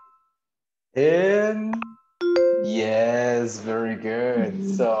 And yes, very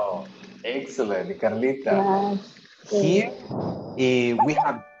good. So, excellent, Carlita. Here we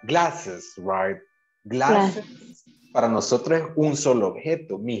have glasses, right? Glasses para nosotros es un solo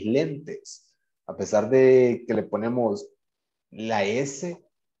objeto, mis lentes. A pesar de que le ponemos la S,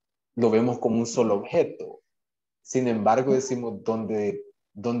 lo vemos como un solo objeto. Sin embargo, decimos dónde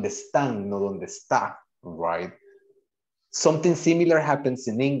están, no dónde está, right? Something similar happens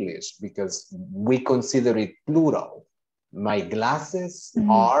in English because we consider it plural. My glasses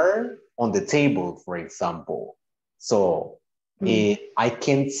are on the table, for example. So I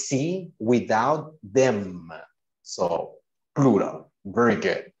can't see without them. So plural, very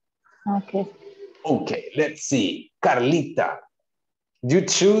good. Okay, let's see. Carlita, you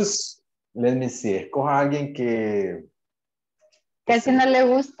choose, let me see, escoja a alguien que... Casi no le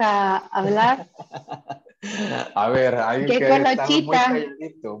gusta hablar. A ver, alguien ¿Qué que haya estado muy colochita?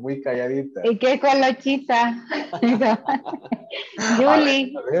 calladito, muy calladita. ¿Y qué colochita?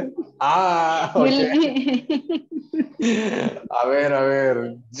 Julie. A ver. Ah, ok. Julie. A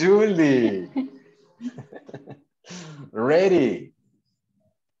ver. Julie. Ready.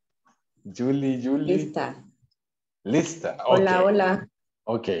 Julie. Lista. Okay. Hola.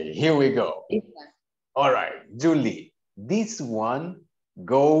 Okay, here we go. Lista. All right, Julie. This one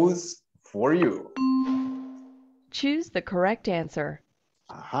goes for you. Choose the correct answer.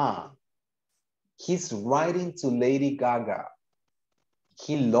 Aha. He's writing to Lady Gaga.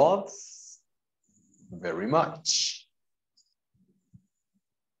 He loves very much.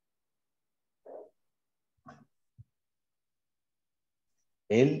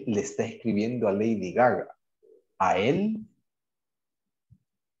 Él le está escribiendo a Lady Gaga. A él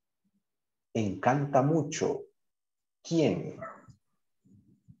encanta mucho. ¿Quién?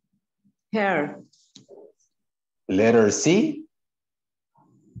 Her. Letter C.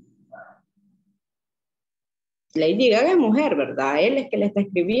 Lady Gaga es mujer, ¿verdad? Él es que le está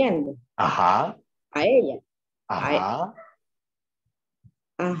escribiendo. Ajá. A ella. Ajá.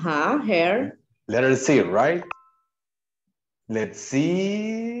 Ajá, her. Letter C, right? Let's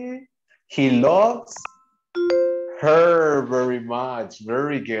see. He loves her very much.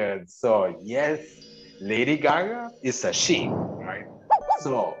 Very good. So, yes, Lady Gaga is a she, right?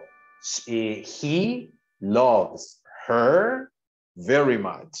 So, he loves her very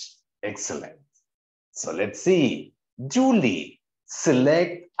much. Excellent. So, let's see. Julie,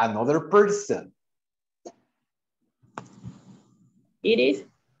 select another person. It is.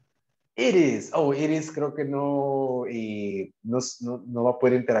 It is. Oh, it is creo que no, no va a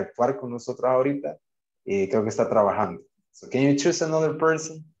poder interactuar con nosotros ahorita. Creo que está trabajando. So can you choose another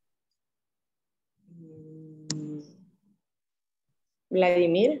person?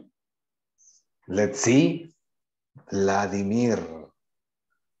 Vladimir. Let's see. Vladimir.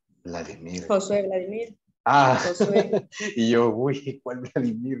 Josué Vladimir. Ah, Josué. y yo, uy, ¿cuál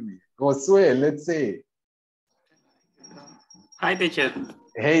Vladimir? Josué, let's see. Hi, teacher.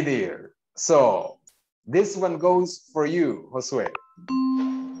 Hey, dear. So, this one goes for you, Josué.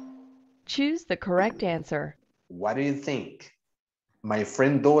 Choose the correct answer. What do you think? My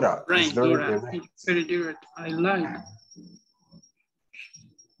friend Dora is very direct. Very direct. I like.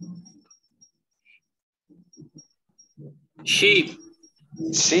 She.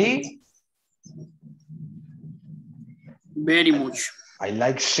 She? Very much. I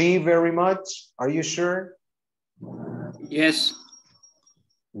like she very much. Are you sure? Yes.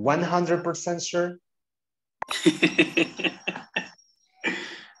 100% sure?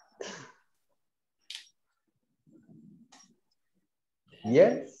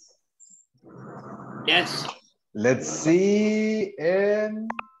 Yes? Yes. Let's see.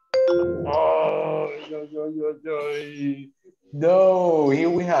 And oh, no, here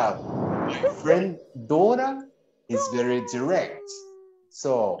we have my friend Dora is very direct.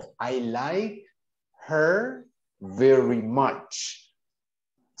 So I like her very much.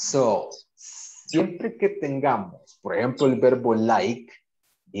 So siempre que tengamos, por ejemplo, el verbo like,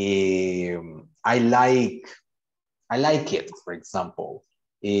 I like it, for example.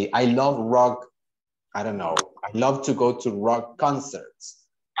 I love rock. I don't know. I love to go to rock concerts.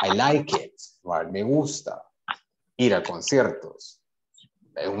 I like it. Right? Me gusta ir a conciertos.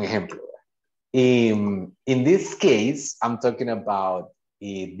 Es un ejemplo. In this case, I'm talking about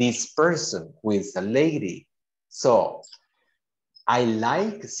this person who is a lady. So, I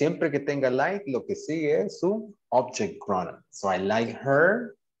like, siempre que tenga like, lo que sigue es un object pronoun. So, I like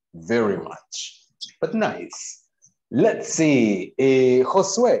her very much. But nice. Let's see.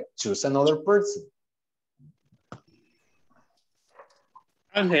 Josué, choose another person.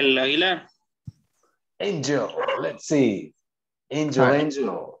 Ángel Aguilar. Angel, let's see. Angel, Hi.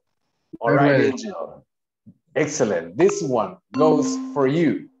 Angel. All right, ready. Angel. Excellent. This one goes for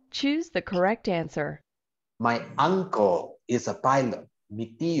you. Choose the correct answer. My uncle is a pilot.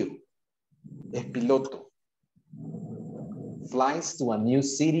 Mi tío es piloto. Flies to a new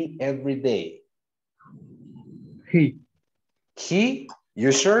city every day. He. He?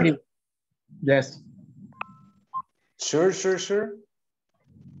 You sure? He. Yes. Sure.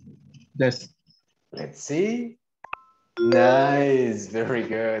 Yes. Let's see. Nice, very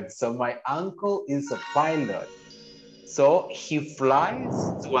good. So my uncle is a pilot. So he flies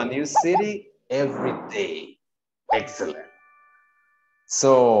to a new city every day. Excellent.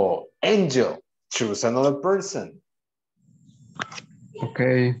 So Angel, choose another person.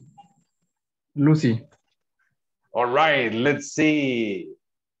 Okay. Lucy. All right, let's see.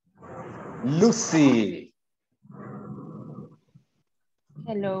 Lucy.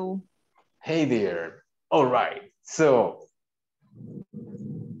 Hello. Hey there. All right, so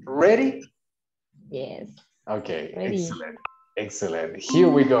ready? Yes. Okay, Ready. excellent. Here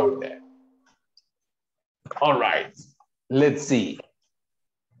we go then. All right, let's see.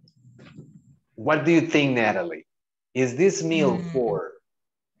 What do you think, Natalie? Is this meal for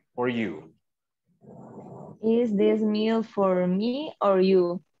you? Is this meal for me or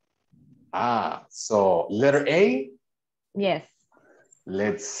you? So letter A? Yes.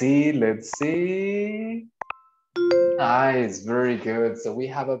 Let's see. Nice, very good. So we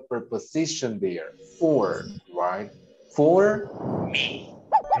have a preposition there, for, right? For me.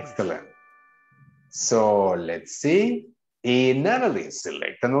 Excellent. So let's see. Natalie,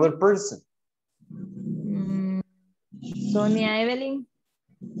 select another person. Sonia Evelyn.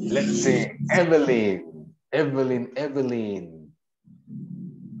 Let's see. Evelyn.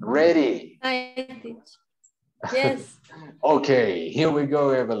 Ready? Yes. Okay, here we go,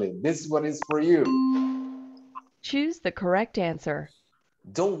 Evelyn. This one is for you. Choose the correct answer.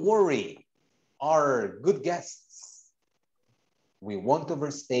 Don't worry, our good guests. We won't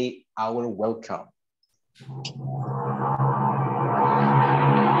overstay our welcome.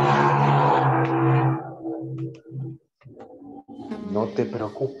 No te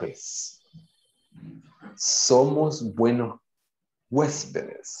preocupes. Somos buenos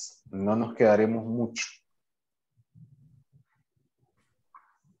huéspedes. No nos quedaremos mucho.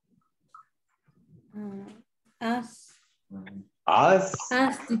 Us. Us?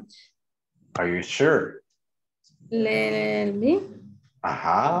 Us. Are you sure? Me.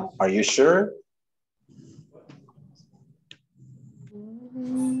 Are you sure?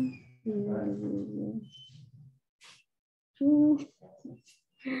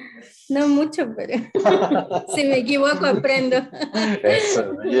 No mucho, pero si me equivoco aprendo.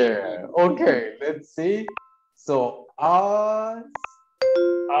 Eso, yeah. Okay, let's see. So, us.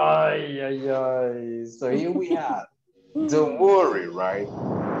 So here we have, don't worry, right?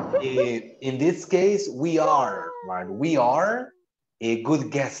 In this case, we are, right? We are a good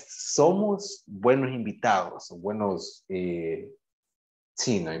guests. Somos buenos invitados, buenos,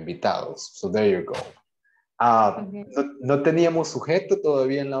 invitados. So there you go. Okay. No teníamos sujeto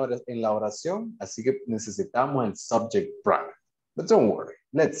todavía en la oración, así que necesitamos el subject pronoun. But don't worry,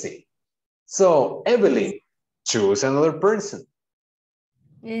 let's see. So, Evelyn, choose another person.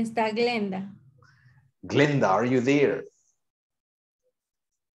 Está Glenda. Glenda, are you there?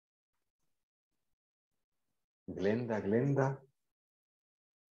 Glenda.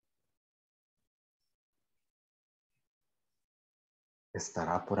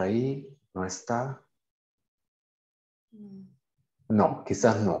 ¿Estará por ahí? ¿No está? No,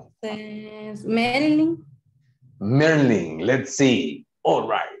 quizás no. Marilyn. Merlin, let's see. All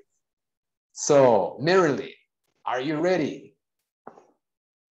right. So, Marilyn, are you ready?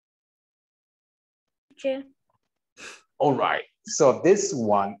 Teacher. All right. So this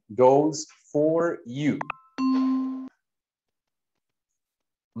one goes for you.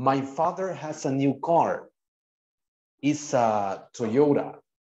 My father has a new car. It's a Toyota.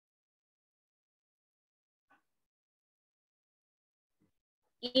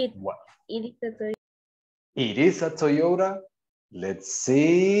 What? It is a Toyota. It is a Toyota. Let's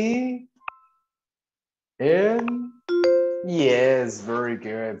see. And yes, very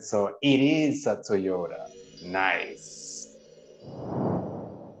good. So it is a Toyota. Nice.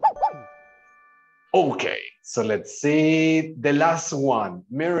 Okay, so let's see the last one.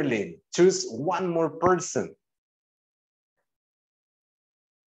 Marilyn, choose one more person.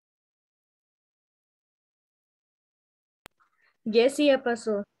 Jessie ya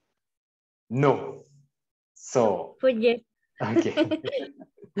pasó. No. So, Fue Jessie. okay.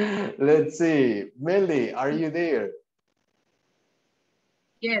 Let's see. Melly, are you there?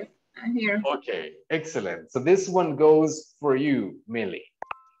 Yes, I'm here. Okay, excellent. So this one goes for you, Melly.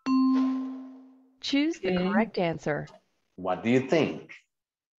 Choose the correct answer. What do you think?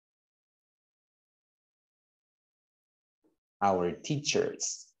 Our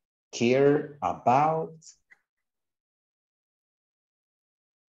teachers care about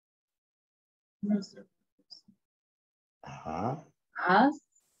us.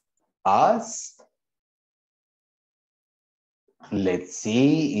 Let's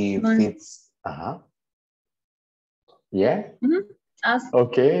see if it's yeah. Us.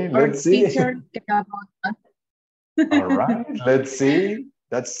 Okay, Our let's see. teacher care about us. All right, let's see.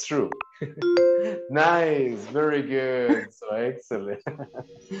 That's true. Nice, very good. So excellent.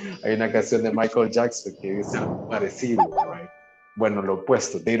 Hay una canción de Michael Jackson que dice algo parecido, right? Bueno, lo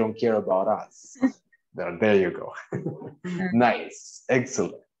opuesto. They don't care about us. There you go. Nice,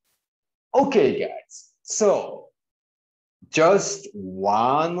 excellent. Okay, guys. So just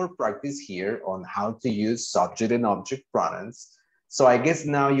one more practice here on how to use subject and object pronouns. So I guess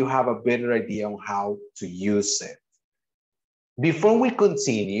now you have a better idea on how to use it. Before we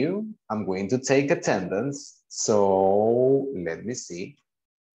continue, I'm going to take attendance. So let me see.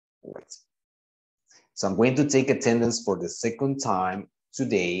 Wait. So I'm going to take attendance for the second time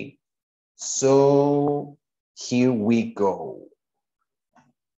today. So here we go.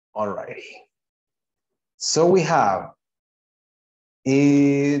 All righty. So we have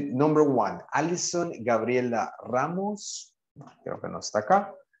number one, Alison Gabriela Ramos. Creo que no está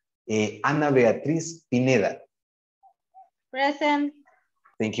acá. Ana Beatriz Pineda. Present.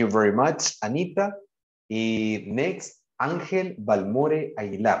 Thank you very much, Anita. Next, Ángel Balmore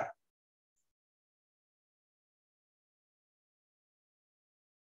Aguilar.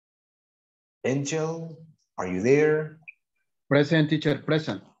 Angel, are you there? Present, teacher,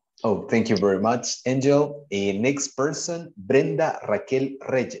 present. Oh, thank you very much, Angel. Next person, Brenda Raquel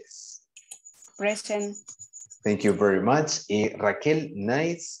Reyes. Present. Thank you very much. Raquel,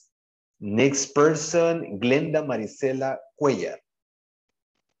 nice. Next person, Glenda Marisela Cuellar.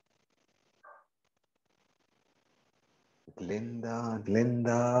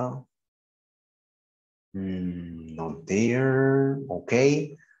 Glenda. Not there.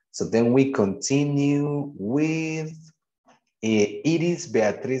 Okay. So then we continue with Iris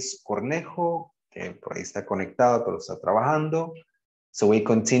Beatriz Cornejo, que por ahí está conectado, pero está trabajando. So we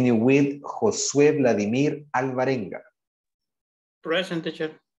continue with Josué Vladimir Alvarenga. Present,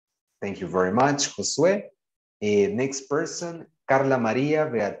 teacher. Thank you very much, Josué. Next person, Carla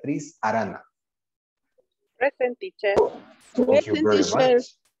María Beatriz Arana. Present, teacher. Thank you very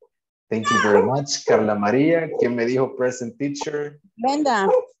much. Thank you very much, Carla María. ¿Quién me dijo present, teacher? Glenda.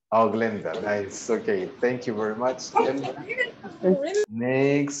 Oh, Glenda, nice. Okay, thank you very much, Glenda.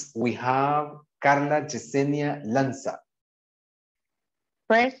 Next, we have Carla Yesenia Lanza.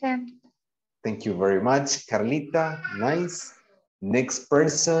 Present. Thank you very much, Carlita. Nice. Next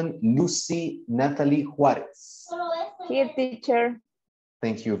person, Lucy Natalie Juarez. Here, teacher.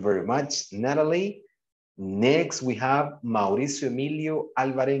 Thank you very much, Natalie. Next, we have Mauricio Emilio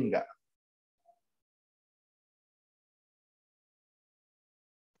Alvarenga.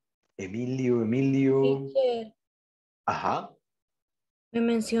 Emilio. Teacher, Ajá. me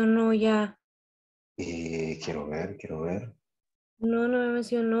mencionó ya. Quiero ver. No me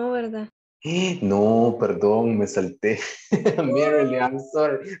mencionó, ¿verdad? No, perdón, me salté. Marilyn, I'm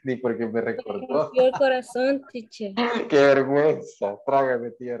sorry. Ni porque me recordó. Me el corazón, teacher. Qué vergüenza.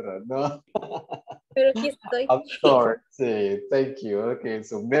 Trágame tierra, ¿no? Pero aquí estoy. I'm sorry. Sí, thank you. Okay,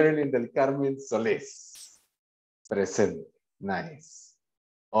 so Marilyn del Carmen Solís. Presente. Nice.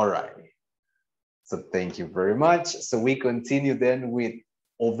 All right. So thank you very much. So we continue then with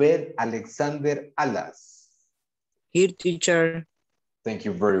Obed Alexander Alas. Here, teacher. Thank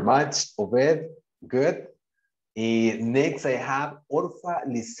you very much, Obed. Good. Next, I have Orfa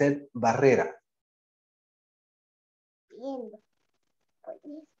Lisette Barrera.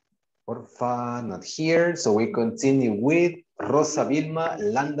 Orfa, not here. So we continue with Rosa Vilma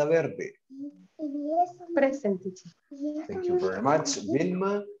Landaverde. Present, teacher. Thank you very much,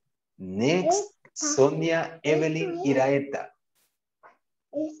 Vilma. Next, Sonia Evelyn Iraeta.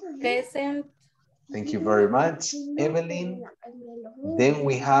 Present. Thank you very much, Evelyn. Then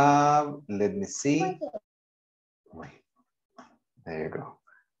we have, let me see. There you go.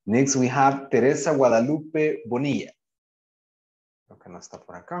 Next we have Teresa Guadalupe Bonilla. Creo que no está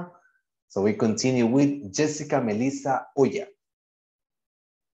por acá. So we continue with Jessica Melissa Oya.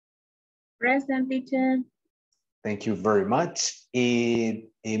 Present, teacher. Thank you very much.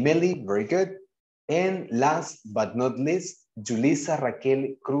 Emily, very good. And last but not least, Julissa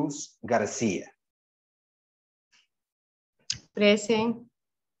Raquel Cruz Garcia. Present.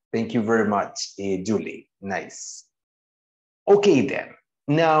 Thank you very much, Julie. Nice. Okay then.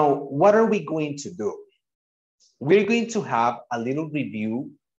 Now, what are we going to do? We're going to have a little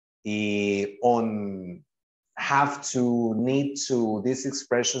review on need to, these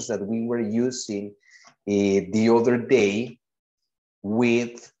expressions that we were using the other day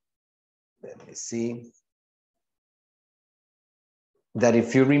with, let me see, that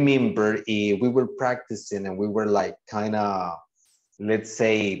if you remember, we were practicing and we were like kind of, let's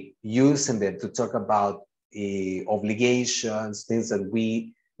say, using them to talk about obligations, things that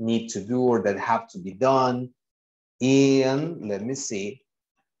we need to do or that have to be done. And let me see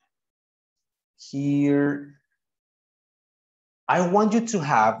here. I want you to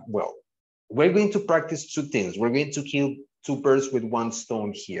have, well, we're going to practice two things. We're going to kill two birds with one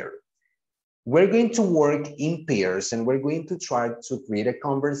stone here. We're going to work in pairs and we're going to try to create a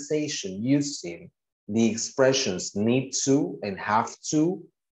conversation using the expressions need to and have to.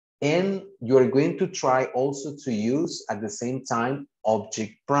 And you're going to try also to use at the same time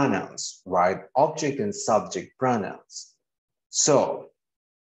object pronouns, right? Object and subject pronouns. So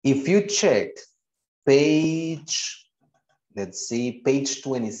if you check page, let's see, page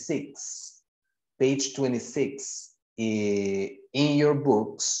 26 in your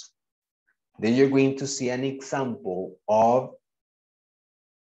books, then you're going to see an example of,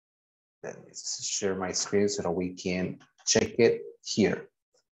 let me share my screen so that we can check it here.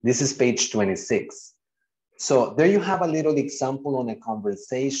 This is page 26. So there you have a little example on a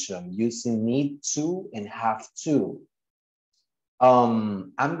conversation using need to and have to.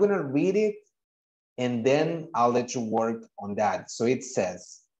 I'm gonna read it and then I'll let you work on that. So it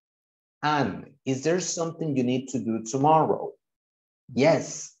says, Anne, is there something you need to do tomorrow?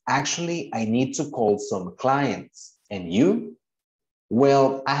 Yes, actually, I need to call some clients. And you?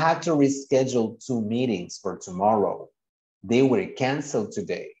 Well, I had to reschedule 2 meetings for tomorrow. They were canceled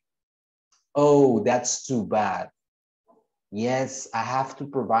today. Oh, that's too bad. Yes, I have to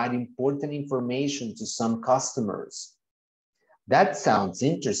provide important information to some customers. That sounds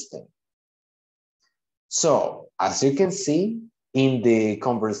interesting. So, as you can see, in the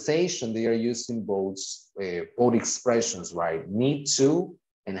conversation, they are using both expressions, right? Need to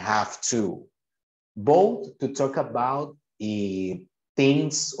and have to. Both to talk about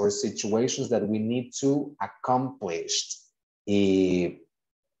things or situations that we need to accomplish.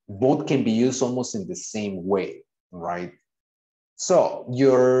 Both can be used almost in the same way, right? So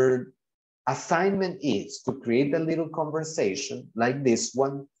your assignment is to create a little conversation like this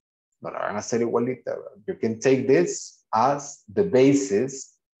one, but van a hacer igualita. You can take this as the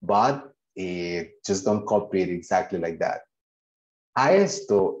basis, but just don't copy it exactly like that. A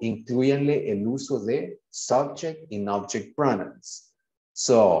esto incluyanle el uso de subject and object pronouns.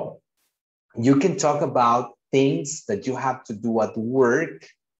 So you can talk about things that you have to do at work,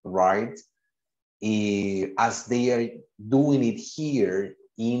 right? As they are doing it here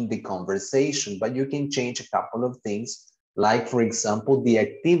in the conversation, but you can change a couple of things, like, for example, the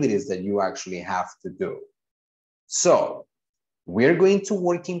activities that you actually have to do. So we're going to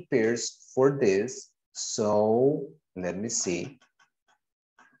work in pairs for this. So let me see.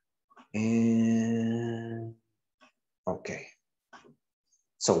 And okay.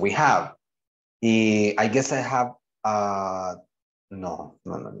 So we have, I guess I have, no.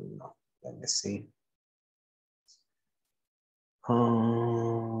 Let me see.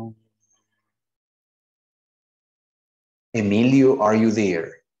 Emilio, are you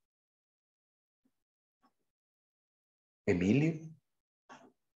there? Emilio?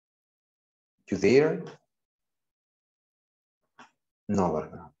 You there? No,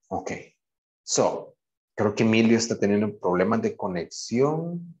 ¿verdad? Okay. So, creo que Emilio está teniendo problemas de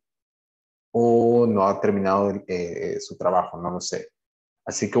conexión o no ha terminado su trabajo, no lo sé.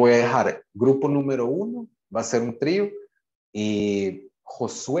 Así que voy a dejar grupo número 1, va a ser un trío, y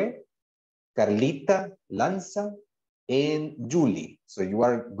Josué, Carlita, Lanza, and Julie. So you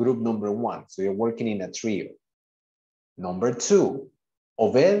are group number 1, so you're working in a trio. Number 2,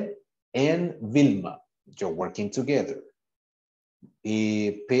 Obed and Vilma, you're working together.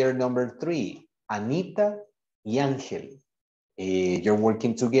 Pair number 3, Anita y Ángel, you're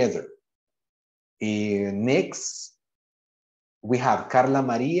working together. Next, we have Carla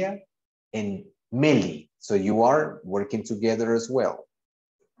Maria and Meli. So you are working together as well.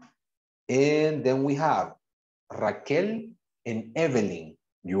 And then we have Raquel and Evelyn.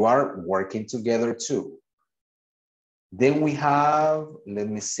 You are working together too. Then we have, let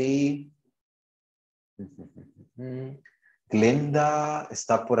me see. Glenda,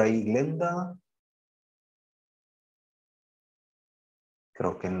 ¿está por ahí Glenda?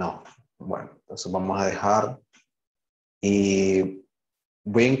 Creo que no. Bueno, entonces vamos a dejar. Y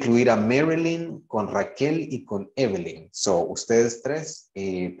voy a incluir a Marilyn con Raquel y con Evelyn. So, ustedes tres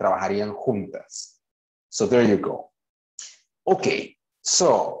trabajarían juntas. So, there you go. Okay,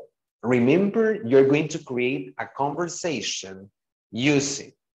 so remember, you're going to create a conversation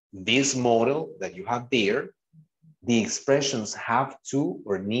using this model that you have there. The expressions have to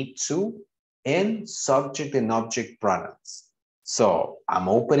or need to, and subject and object pronouns. So I'm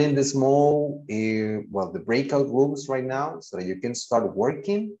opening the small, the breakout rooms right now so that you can start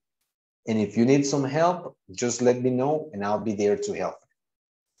working. And if you need some help, just let me know and I'll be there to help.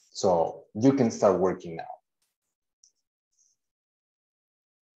 So you can start working now.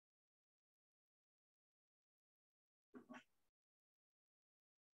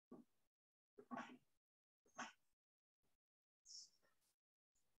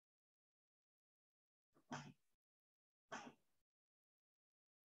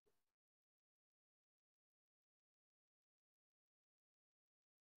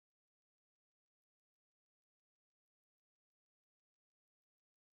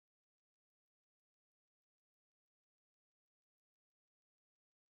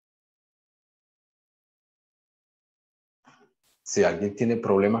 Si alguien tiene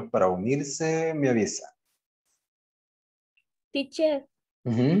problemas para unirse, me avisa. Teacher,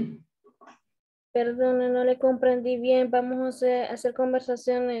 perdone, no le comprendí bien. Vamos a hacer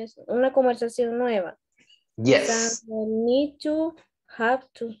conversaciones, una conversación nueva. Yes. O sea, need to, have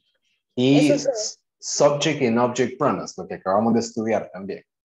to. Y Eso subject and object pronouns, lo que acabamos de estudiar también.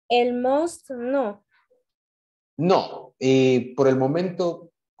 El must, no. No, por el momento,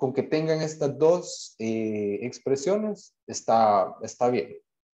 con que tengan estas dos expresiones, está bien.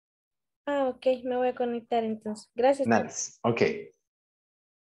 Ah, ok, me voy a conectar entonces. Gracias. Nice, ok.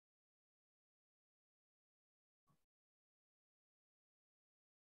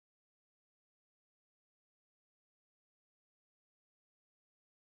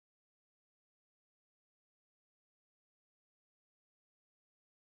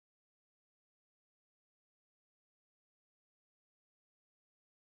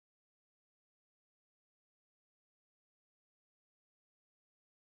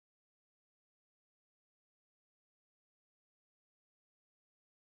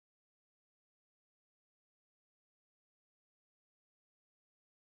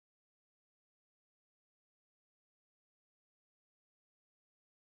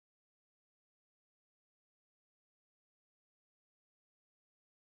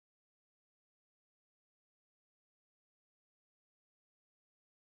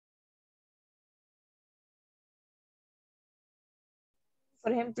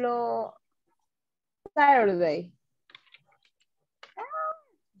 Por ejemplo, Saturday.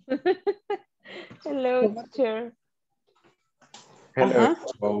 Hello, teacher.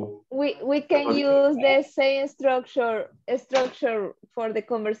 Hello. We can use the same structure for the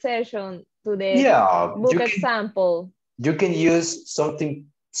conversation to the book example. You can use something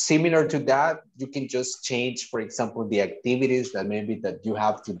similar to that. You can just change, for example, the activities that you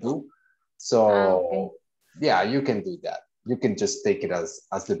have to do. So yeah, you can do that. You can just take it as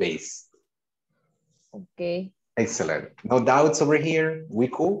the base. Okay. Excellent. No doubts over here? We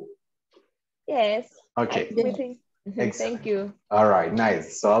cool? Yes. Okay. Thank you. All right,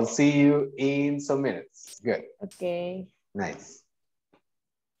 nice. So I'll see you in some minutes. Good. Okay. Nice.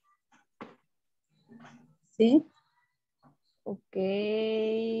 Sí.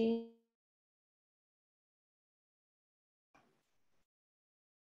 Okay.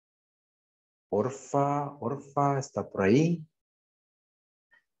 Orfa, está por ahí.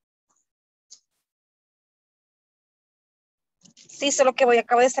 Sí, solo que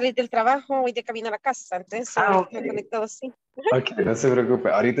acabo de salir del trabajo, voy de camino a la casa, entonces me he conectado así. Ok, no se preocupe.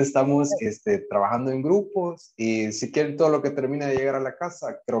 Ahorita estamos trabajando en grupos y si quieren todo lo que termina de llegar a la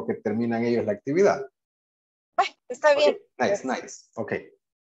casa, creo que terminan ellos la actividad. Está bien. Nice, nice. Ok.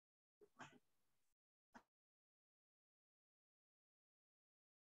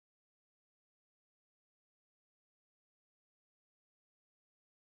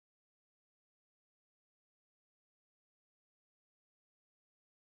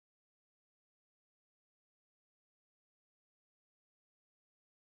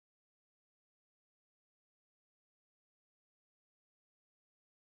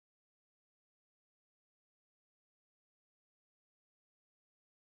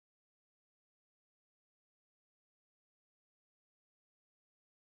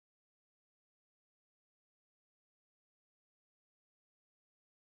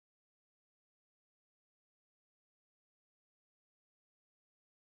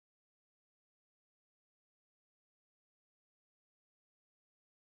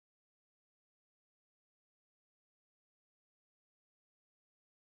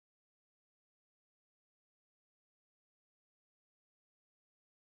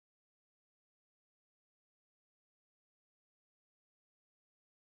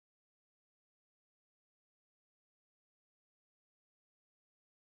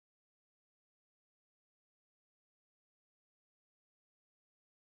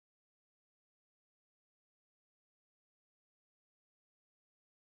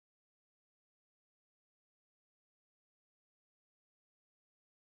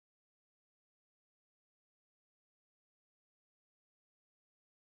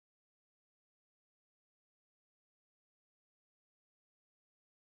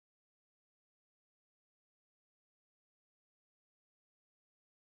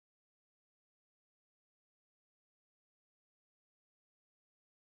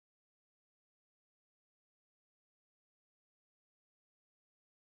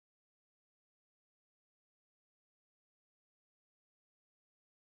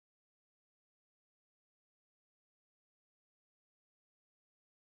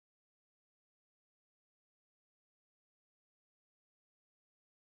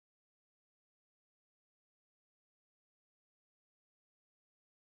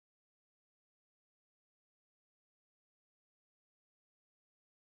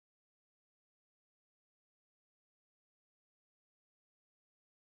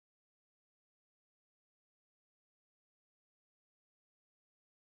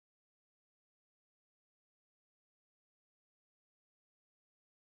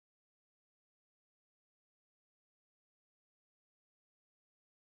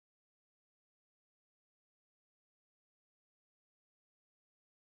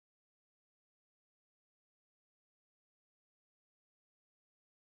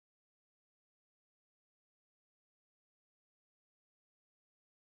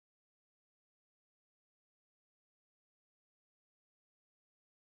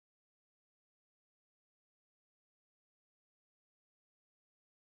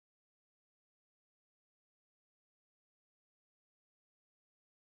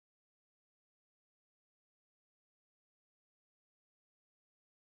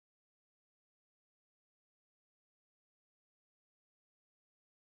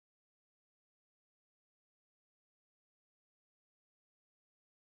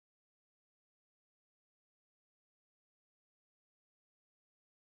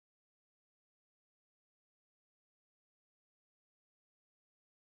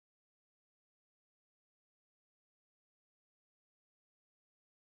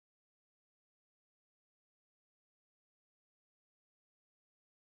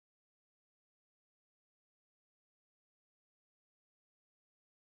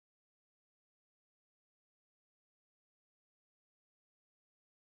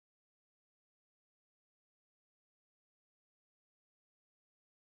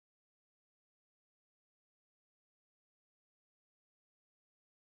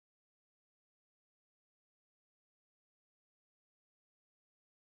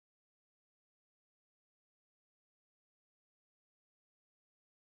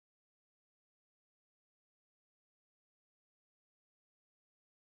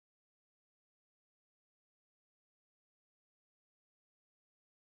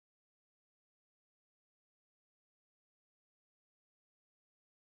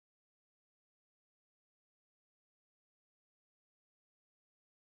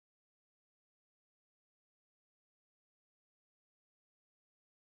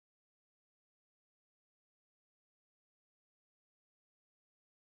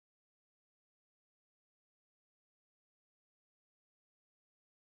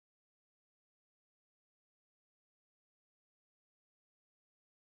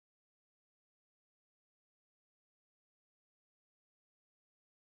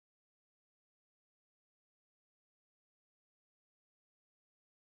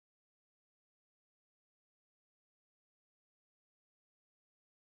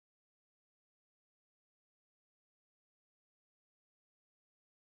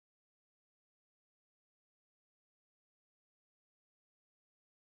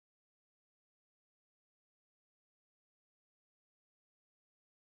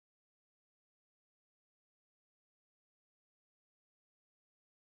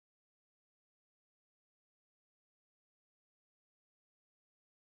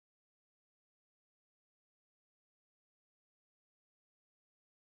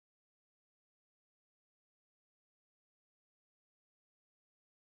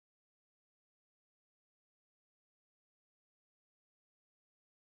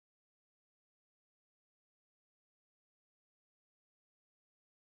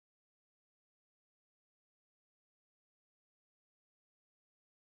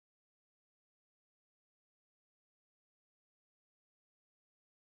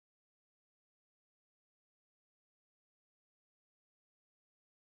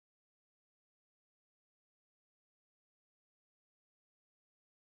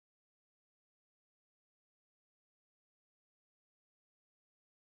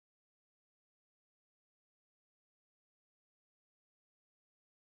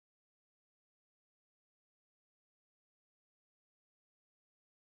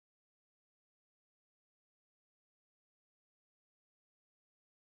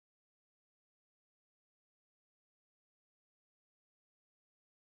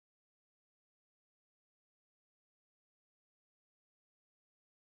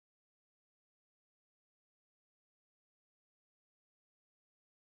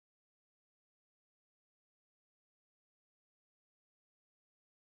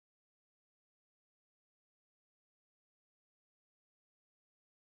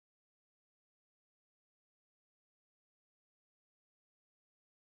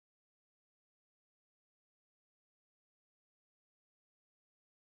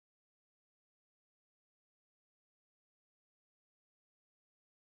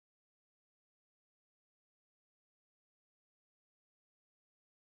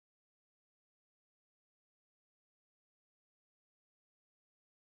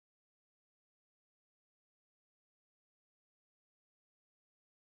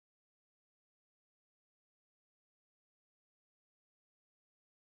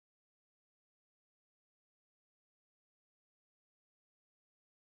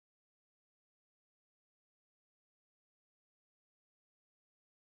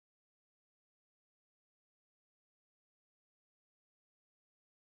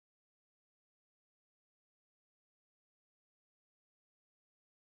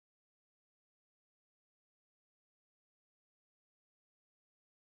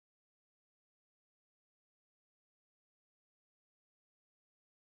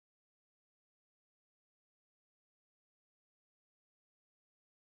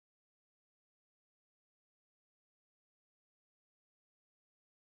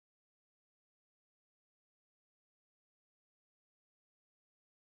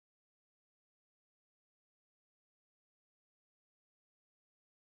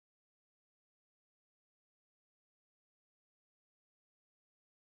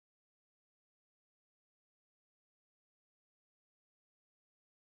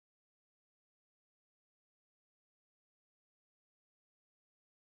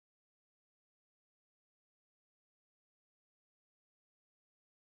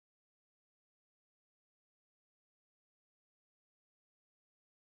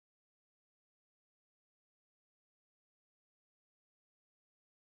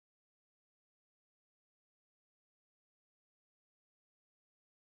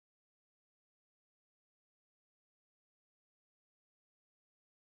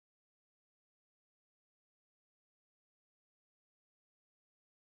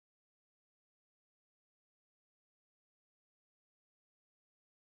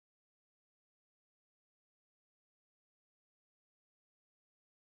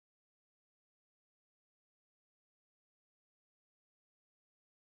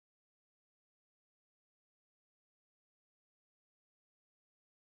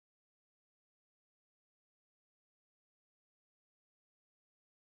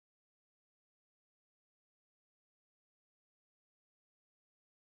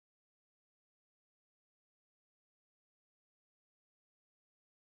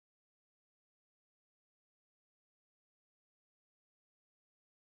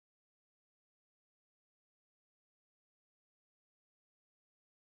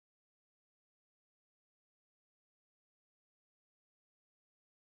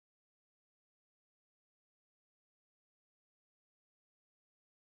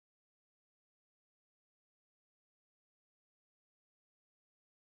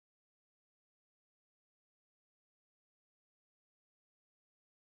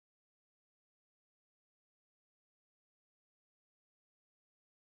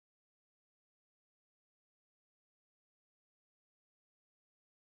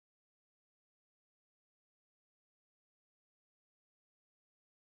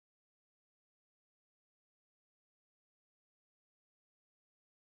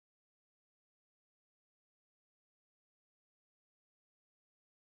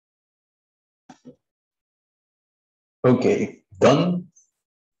 Okay, done.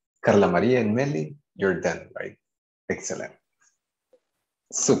 Carla Maria and Meli, you're done, right? Excellent.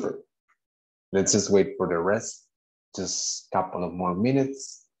 Super. Let's just wait for the rest. Just a couple of more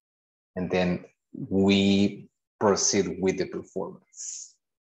minutes. And then we proceed with the performance.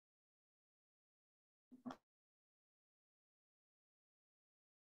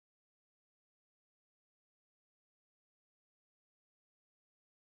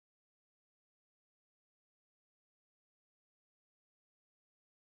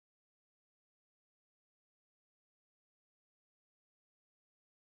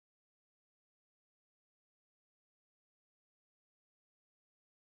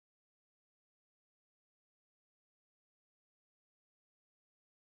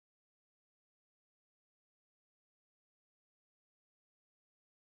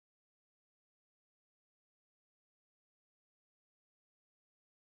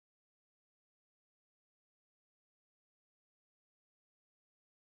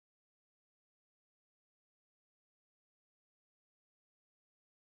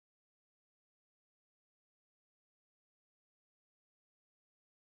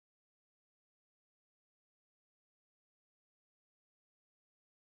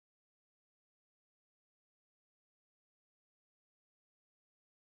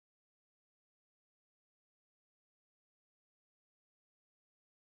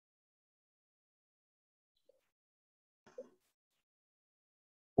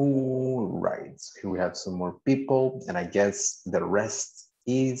 All right, so here we have some more people, and I guess the rest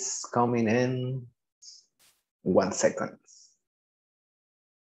is coming in 1 second.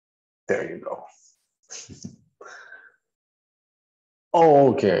 There you go.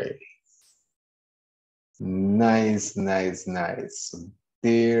 Okay. Nice, nice, nice.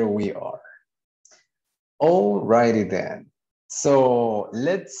 There we are. All righty then. So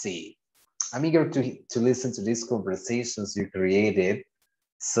let's see. I'm eager to listen to these conversations you created.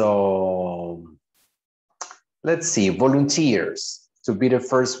 So let's see, volunteers to be the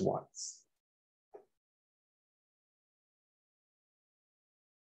first ones.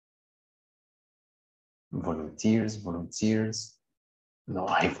 Volunteers, volunteers. No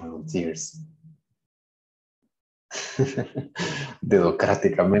hay volunteers.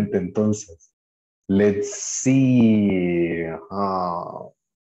 Democráticamente entonces. Let's see.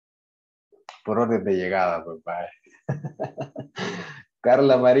 Por orden de llegada, papá.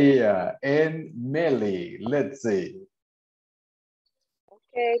 Carla Maria and Meli. Let's see.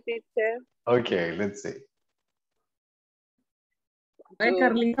 Okay, teacher. Okay, let's see. Ay,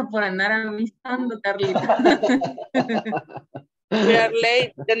 Carlita, por andar avisando, Carlita. We are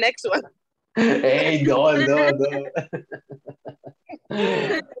late. The next one. Hey, no.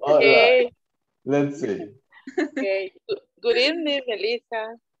 Okay. Right. Let's see. Okay. Good evening,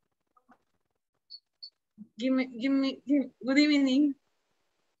 Melissa. Give me, good evening.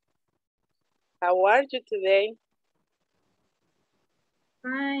 How are you today?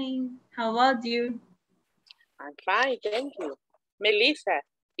 Fine. How about you? I'm fine, thank you. Melissa,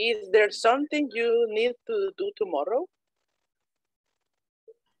 is there something you need to do tomorrow?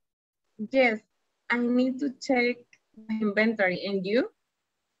 Yes, I need to check the inventory. And you?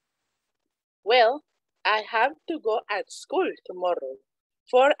 Well, I have to go at school tomorrow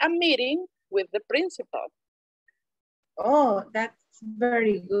for a meeting with the principal. Oh, that's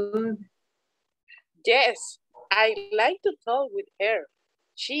very good. Yes, I like to talk with her.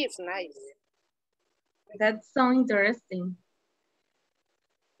 She is nice. That's so interesting.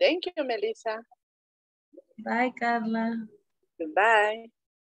 Thank you, Melissa. Bye, Carla. Goodbye.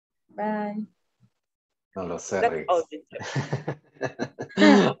 Bye. No lo sé, That's Rick. all, teacher.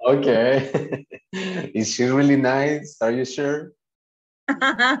 Okay. Is she really nice? Are you sure?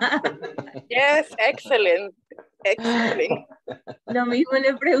 Yes, excellent. Excellent. Lo mismo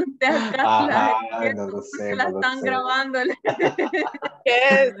le pregunté a Carla. Ajá, no lo sé, La no lo están sé. grabando.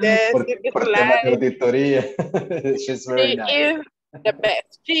 Yes, yes. Por temas de auditoría. She's very She nice. is the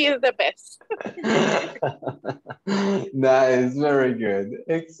best. She is the best. Nice, very good.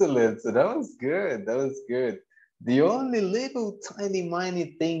 Excellent. So that was good. That was good. The only little tiny minor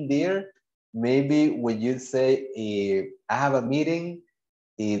thing there, maybe when you say, I have a meeting,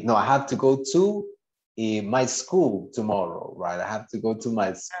 no, I have to go to my school tomorrow, right? I have to go to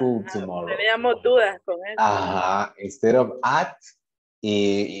my school tomorrow. Teníamos dudas con eso. Instead of at,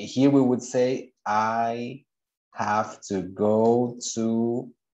 here we would say, I have to go to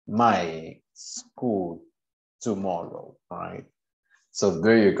my school tomorrow, right? So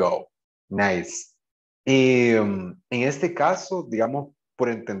there you go. Nice. En este caso, digamos, por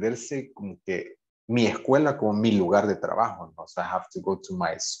entenderse como que mi escuela como mi lugar de trabajo, ¿no? So I have to go to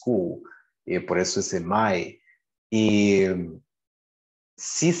my school. Por eso es my. Y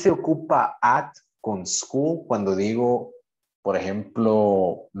sí se ocupa at con school cuando digo, por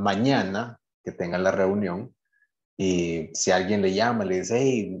ejemplo, mañana que tenga la reunión y si alguien le llama, le dice,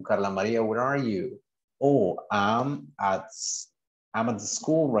 hey, Carla María, where are you? Oh, I'm at the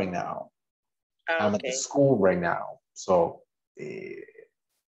school right now. I'm at the school right now. So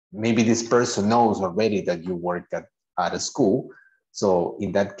maybe this person knows already that you work at a school. So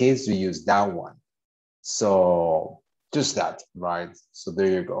in that case, you use that one. So just that, right? So there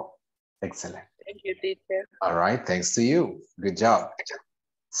you go. Excellent. Thank you, teacher. All right, thanks to you. Good job.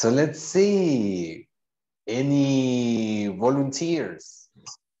 So let's see. Any volunteers?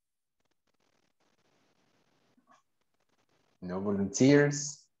 No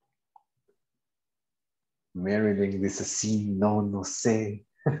volunteers. Marilyn dice sí, no, no sé.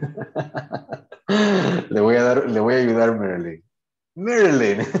 le voy a ayudar, Marilyn.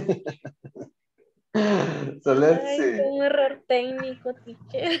 Marilyn. So let's Ay, see. fue un error técnico,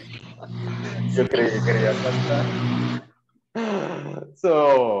 teacher. Yo creí que quería pasar.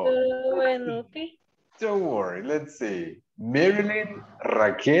 So, Bueno, ok. don't worry, let's see. Marilyn,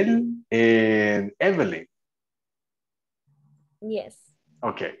 Raquel, and Evelyn. Yes.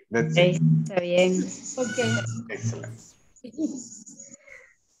 Okay, let's see. Está bien. Okay. Excellent.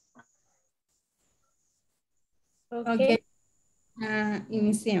 Okay.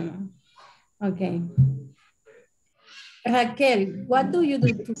 Iniciemos. Okay. Raquel, what do you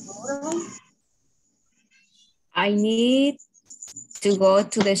do tomorrow? I need to go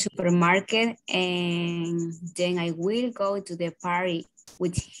to the supermarket and then I will go to the party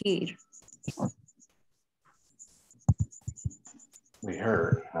with her. We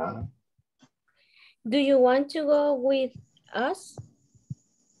heard, huh? Do you want to go with us?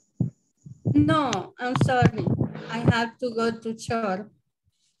 No, I'm sorry. I have to go to church.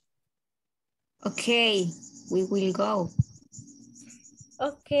 Okay, we will go.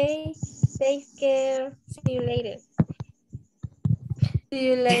 Okay, take care. See you later. See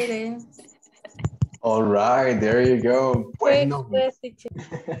you later. All right, there you go. Pues no,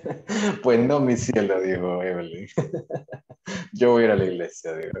 pues no, mi cielo, dijo Evelyn. Yo voy a ir a la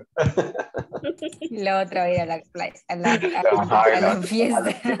iglesia, digo. La otra va a ir a la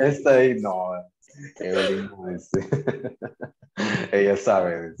fiesta. Esta ahí, no. Evelyn no dice. Ella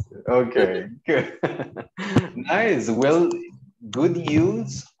sabe. Dice. Okay, good. Nice. Well, good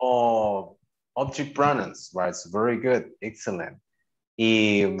use of object pronouns, right? It's very good. Excellent.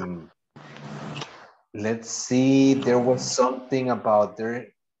 Let's see, there was something about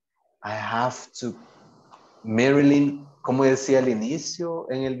there. I have to, Marilyn, ¿cómo decía al inicio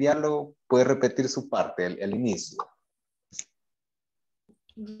en el diálogo? ¿Puede repetir su parte, el inicio?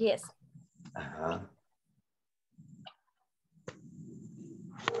 Yes. Ajá.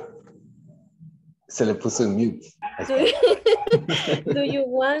 Se le puso en mute. Do you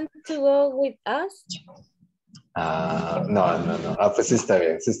want to go with us? No. Pues sí está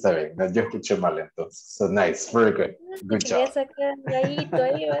bien, sí está bien. No, yo escuché mal entonces. So nice, very good. Good job.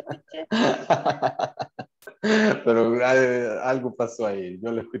 Pero algo pasó ahí,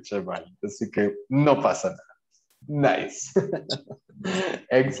 yo lo escuché mal, así que no pasa nada. Nice.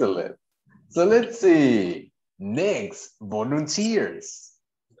 Excellent. So let's see. Next, volunteers.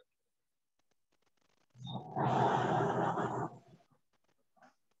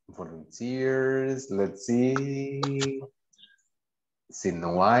 Volunteers, let's see. Si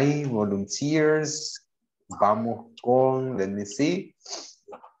no hay volunteers, vamos con, let me see.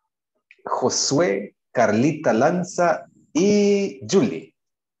 Josué, Carlita Lanza y Julie.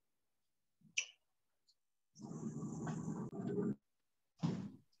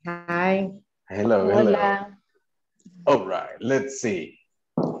 Hi. Hello, Hola. hello. All right, let's see.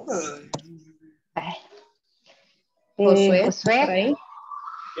 Josué. Josué.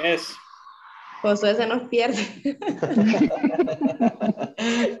 Yes. Josué se nos pierde.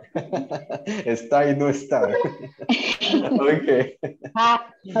 Está y no está. Okay.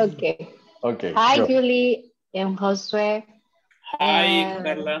 Okay. Okay. Hi, go. Julie and Josue. Hi,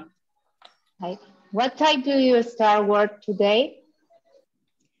 Carla. Hi. What time do you start work today?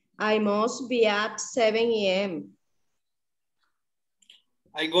 I must be at 7 a.m.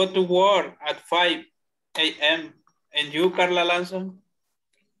 I go to work at 5 a.m. And you, Carla Lanza?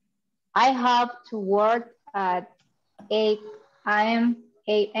 I have to work at 8 a.m.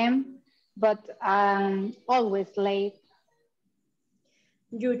 but I'm always late.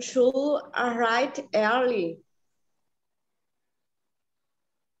 You should arrive early.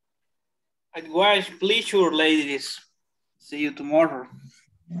 It was pleasure, ladies. See you tomorrow.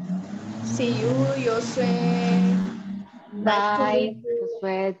 See you, Josue. Bye,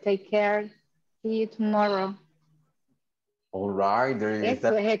 Josue. Take care. See you tomorrow. All right, there is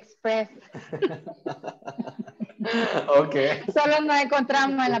Eso es express. Okay. Solo nos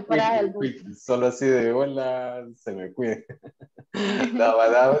encontramos en la parada del bus. Solo así de hola, se me cuide. No,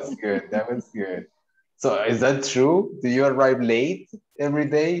 but that was good. That was good. So is that true? Do you arrive late every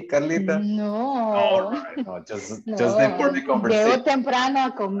day, Carlita? No. All right. No, just No. for the conversation. Llego temprano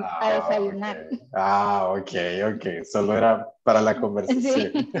a desayunar. Okay. Solo era para la conversación.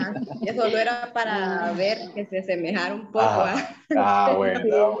 Sí. Ya solo era para ver que se asemejara un poco.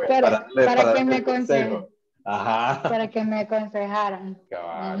 Bueno. Para que me aconsejaran. Ajá. Para que me aconsejaran.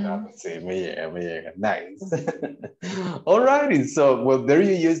 Sí, me llega. Nice. Alrighty, so, well, there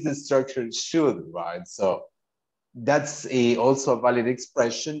you use the structure should, right? So that's also a valid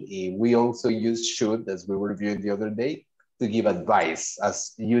expression. We also use should, as we reviewed the other day, to give advice,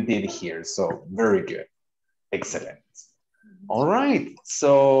 as you did here. So very good. Excellent. All right,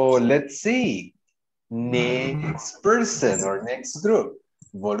 so let's see. Next person or next group,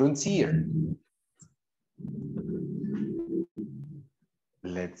 volunteer.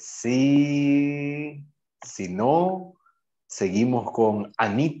 Let's see. Si no, seguimos con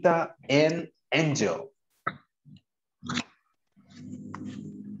Anita and Angel.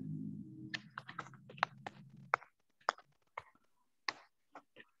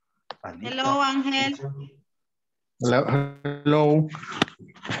 Anita. Hello, Angel.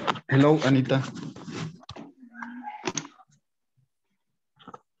 Hello, Anita.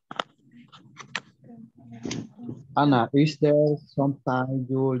 Anna, is there something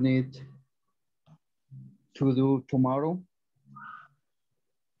you need to do tomorrow?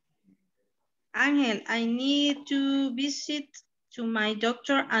 Angel, I need to visit to my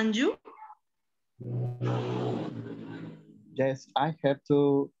doctor, and you? Yes, I have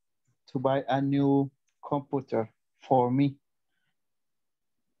to buy a new computer for me.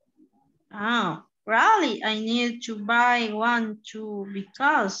 Oh, really? I need to buy one too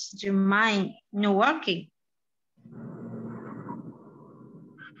because mine not working.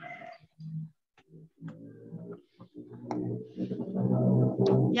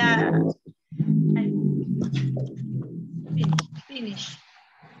 Yeah. Finish,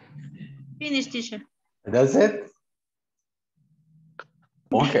 teacher. That's it?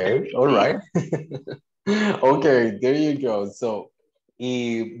 Okay, all right. Okay, there you go. So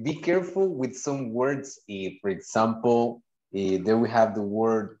be careful with some words. For example, there we have the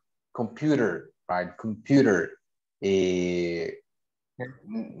word computer, right? Computer.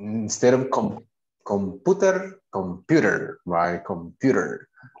 Instead of computer, right? Computer.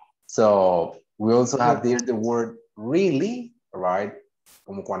 So we also have there the word really, right?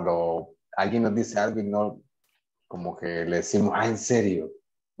 Como cuando alguien nos dice algo y no, como que le decimos, en serio,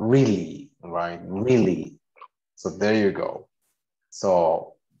 really, right? Really. So there you go.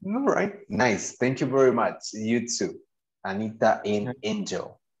 So, all right, nice. Thank you very much. You too, Anita and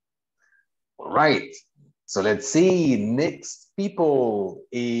Angel. All right. So let's see, next people.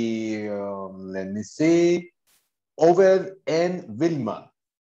 Let me see, Obed and Vilma.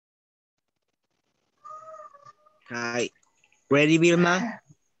 Hi. Ready, Vilma?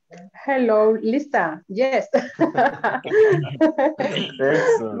 Hello, lista. Yes.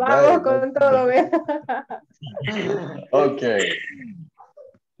 Vamos con todo. Okay.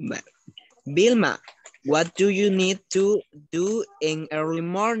 Vilma, what do you need to do in early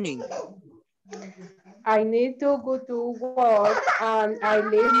morning? I need to go to work and I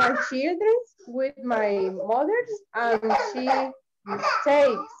leave my children with my mother and she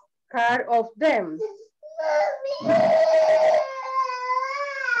takes care of them.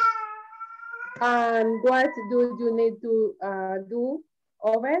 And what do you need to do,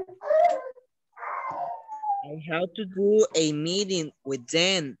 Owen? I have to do a meeting with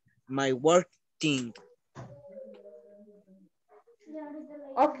them, my work team.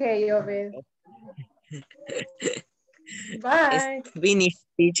 Okay, Owen. Bye. Finish,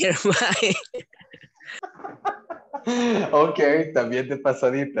 teacher. Bye. Okay, también de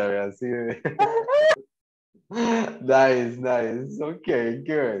pasadita, así de... Nice, nice. Okay,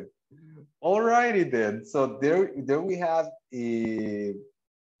 good. Alrighty then. So there we have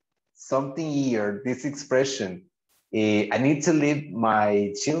something here, this expression. I need to leave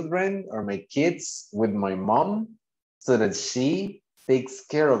my children or my kids with my mom so that she takes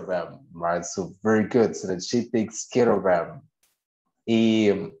care of them, right? So very good, so that she takes care of them.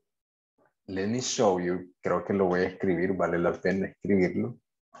 Let me show you, creo que lo voy a escribir, vale la pena escribirlo.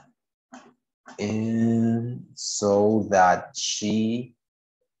 And so that she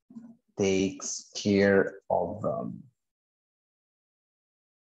takes care of them.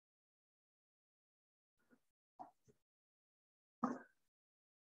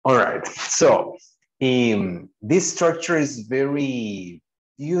 All right, so This structure is very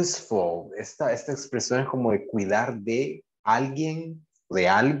useful. Esta expresión es como de cuidar de alguien, de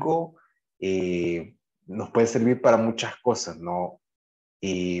algo. Nos puede servir para muchas cosas, ¿no?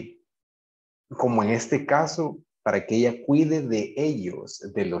 Como en este caso, para que ella cuide de ellos,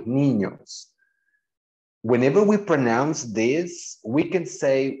 de los niños. Whenever we pronounce this, we can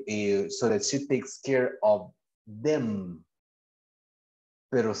say, so that she takes care of them.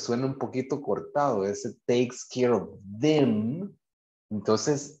 Pero suena un poquito cortado, ese takes care of them.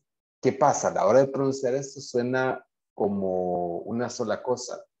 Entonces, ¿qué pasa? A la hora de pronunciar esto suena como una sola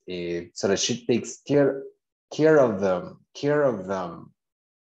cosa. So that she takes care of them, care of them,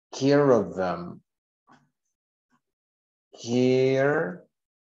 care of them, care.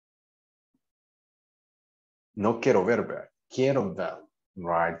 No quiero ver, care of them,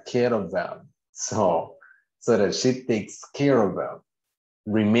 right? Care of them. So that she takes care of them.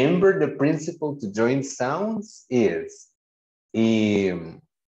 Remember, the principle to join sounds is, in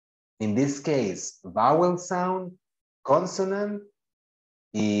this case, vowel sound, consonant,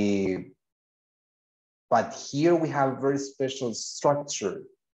 but here we have very special structure.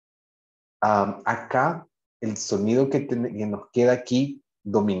 Acá, el sonido que nos queda aquí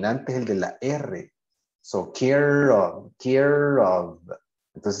dominante es el de la R. So, care of.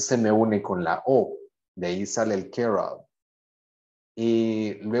 Entonces se me une con la O. De ahí sale el care of.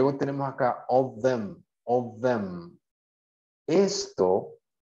 Y luego tenemos acá of them. Esto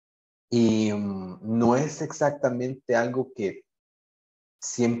no es exactamente algo que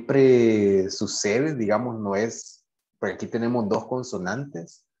siempre sucede, digamos, no es, porque aquí tenemos dos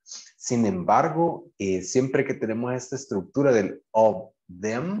consonantes. Sin embargo, siempre que tenemos esta estructura del of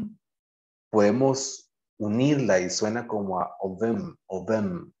them, podemos unirla y suena como a of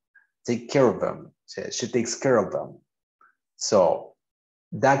them. Take care of them. She takes care of them. So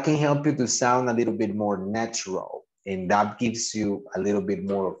that can help you to sound a little bit more natural, and that gives you a little bit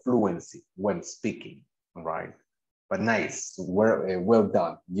more fluency when speaking, right? But nice, well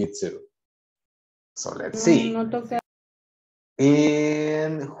done, you too. So let's see.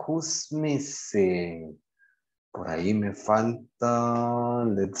 And who's missing? Por ahí me falta,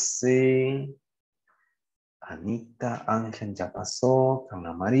 let's see. Anita, Ángel ya pasó,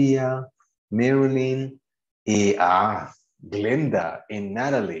 Ana María, Marilyn, Glenda y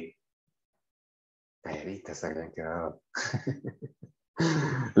Natalie. Calladitas se habían quedado.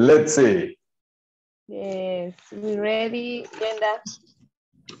 Let's see. Yes, we ready, Glenda?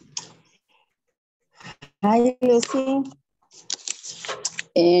 Hi, Lucy.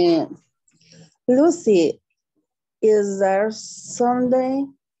 Lucy, is there Sunday?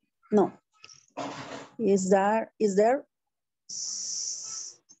 No. Is there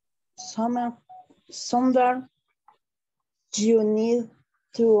somewhere you need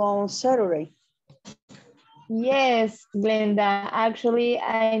to on Saturday? Yes, Glenda. Actually,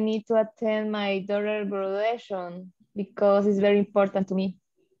 I need to attend my daughter's graduation because it's very important to me.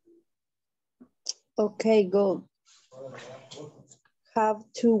 Okay, good. Have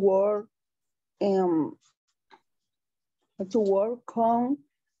to work on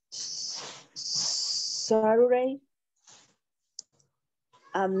Saturday.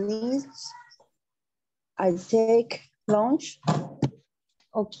 And needs I take lunch.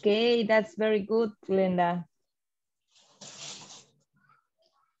 Okay, that's very good, Glenda.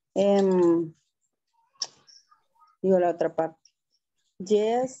 Digo la otra parte.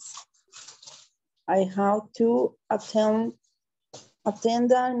 Yes, I have to attend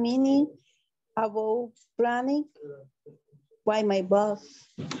a meeting about planning by my boss.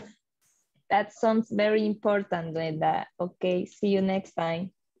 That sounds very important, Glenda. Okay, see you next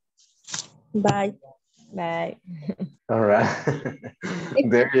time. Bye. Bye. All right.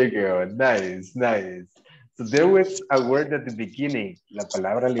 There you go. Nice, nice. So there was a word at the beginning, la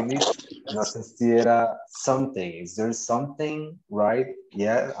palabra al inicio. No sé si era something. Is there something, right?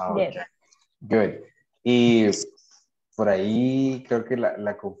 Yeah. Okay. Yes. Good. Y por ahí creo que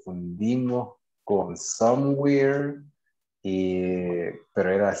la confundimos con somewhere. Pero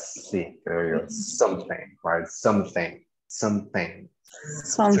era así, creo yo. Something, right? Something.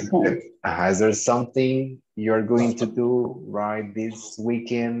 Is there something you're going to do, right, this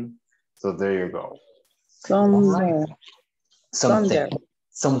weekend? So there you go. Something.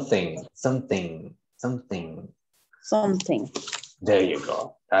 There you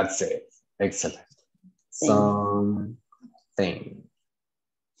go. That's it. Excellent.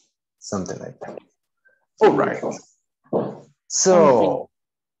 Something like that. All right. So,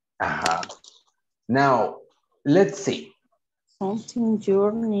 now, let's see. Something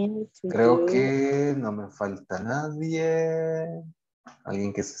you need to Creo do. que no me falta nadie.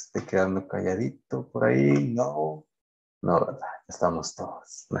 ¿Alguien que se esté quedando calladito por ahí? No. No, ¿verdad? Estamos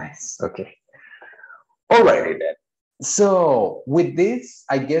todos. Nice. Okay. Alrighty then. So with this,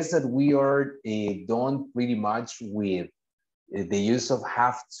 I guess that we are done pretty much with the use of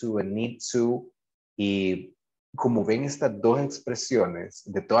have to and need to. Y como ven estas dos expresiones,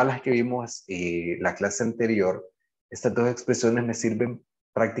 de todas las que vimos la clase anterior, estas dos expresiones me sirven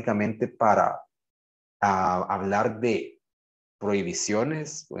prácticamente para hablar de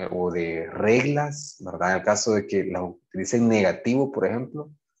prohibiciones o de reglas, ¿verdad? En el caso de que la utilicen negativo, por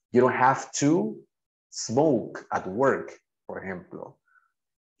ejemplo, you don't have to smoke at work, por ejemplo.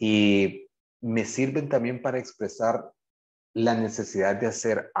 Y me sirven también para expresar la necesidad de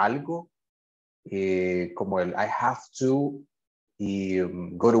hacer algo, como el I have to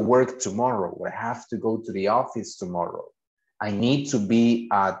go to work tomorrow, or I have to go to the office tomorrow. I need to be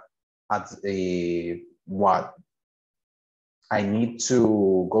at what? I need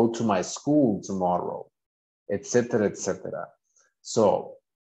to go to my school tomorrow, etcétera, etcétera. So,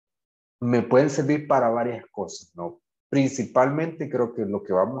 me pueden servir para varias cosas, ¿no? Principalmente creo que lo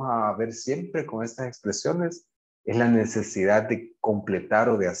que vamos a ver siempre con estas expresiones es la necesidad de completar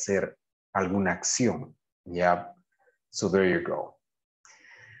o de hacer alguna acción. Yeah, so there you go.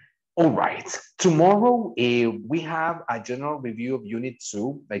 All right, tomorrow we have a general review of Unit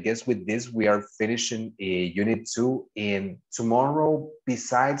 2. I guess with this we are finishing Unit 2. And tomorrow,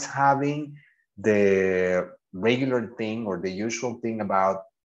 besides having the regular thing or the usual thing about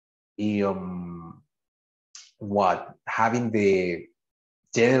having the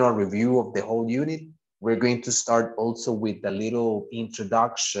general review of the whole unit, we're going to start also with a little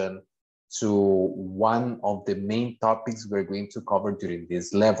introduction to one of the main topics we're going to cover during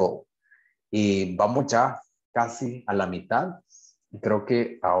this level. Y vamos ya casi a la mitad. Creo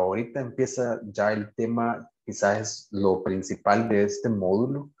que ahorita empieza ya el tema, quizás es lo principal de este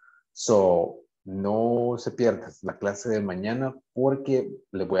módulo. So, no se pierda la clase de mañana porque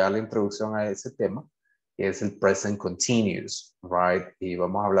le voy a dar la introducción a ese tema, que es el present continuous, right? Y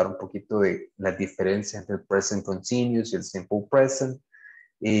vamos a hablar un poquito de las diferencias entre el present continuous y el simple present.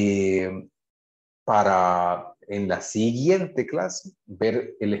 Para en la siguiente clase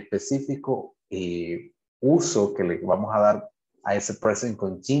ver el específico uso que le vamos a dar a ese present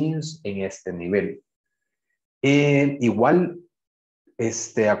continuous en este nivel. Igual,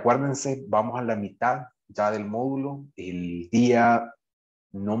 acuérdense, vamos a la mitad ya del módulo. El día,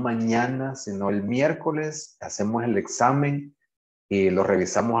 no mañana, sino el miércoles, hacemos el examen. Lo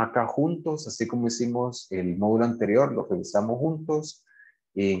revisamos acá juntos, así como hicimos el módulo anterior, lo revisamos juntos.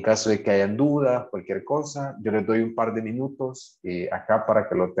 Y en caso de que hayan dudas, cualquier cosa, yo les doy un par de minutos acá para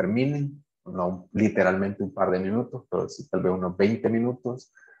que lo terminen. No literalmente un par de minutos, pero sí tal vez unos 20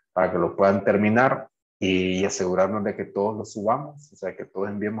 minutos para que lo puedan terminar y asegurarnos de que todos lo subamos, o sea, que todos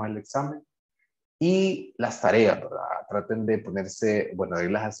enviemos el examen. Y las tareas, ¿verdad? Traten de ponerse, bueno, de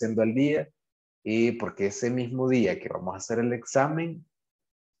irlas haciendo al día, porque ese mismo día que vamos a hacer el examen,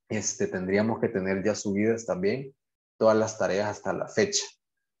 tendríamos que tener ya subidas también todas las tareas hasta la fecha.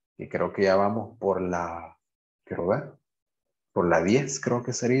 Y creo que ya vamos por la, quiero ver, por la 10 creo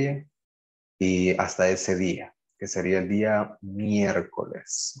que sería, y hasta ese día, que sería el día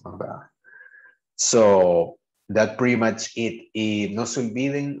miércoles, ¿verdad? So, that's pretty much it. Y no se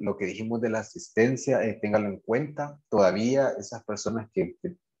olviden lo que dijimos de la asistencia, ténganlo en cuenta. Todavía esas personas que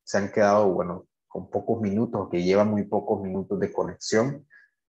se han quedado, bueno, con pocos minutos, que llevan muy pocos minutos de conexión,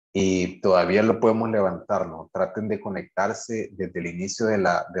 y todavía lo podemos levantar, ¿no? Traten de conectarse desde el inicio de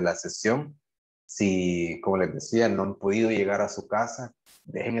la sesión. Si, como les decía, no han podido llegar a su casa,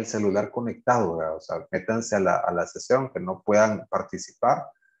 dejen el celular conectado, ¿verdad? O sea, métanse a la sesión, que no puedan participar,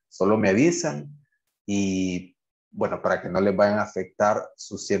 solo me avisan y, bueno, para que no les vayan a afectar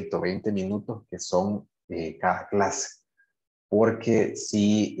sus 120 minutos que son cada clase. Porque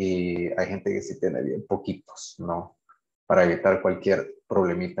sí, hay gente que sí tiene bien poquitos, ¿no? Para evitar cualquier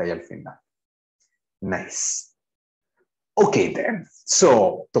problemita ahí al final. Nice. Okay, then.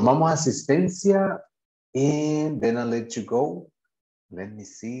 So, tomamos asistencia and then I'll let you go. Let me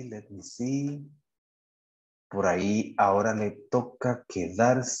see. Por ahí ahora le toca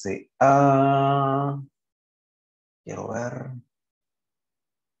quedarse a... Quiero ver.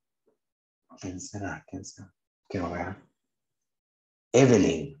 ¿Quién será? Quiero ver.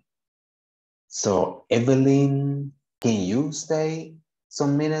 Evelyn. So, Evelyn, can you stay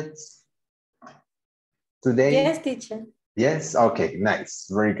some minutes today? Yes, teacher. Yes? Okay, nice.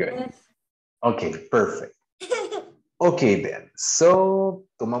 Very good. Yes. Okay, perfect. Okay, then. So,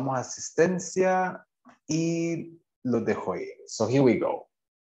 tomamos asistencia y los dejo ir. So, here we go.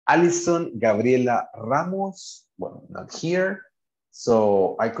 Alison Gabriela Ramos. Well, not here.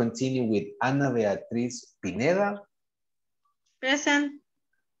 So I continue with Ana Beatriz Pineda. Present.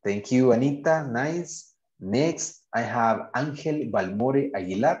 Thank you, Anita. Nice. Next, I have Ángel Balmore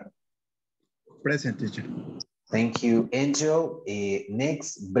Aguilar. Present, teacher. Thank you, Angel.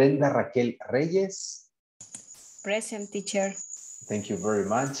 Next, Brenda Raquel Reyes. Present, teacher. Thank you very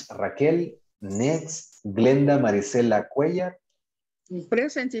much, Raquel. Next, Glenda Marisela Cuellar.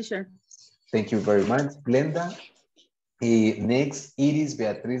 Present, teacher. Thank you very much, Glenda. Next, Iris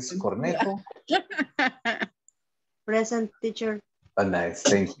Beatriz Cornejo. Present, teacher. Oh, nice,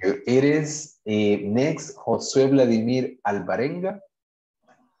 thank you. Iris. Next, Josué Vladimir Alvarenga.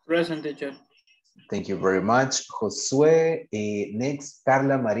 Present, teacher. Thank you very much, Josué. Next,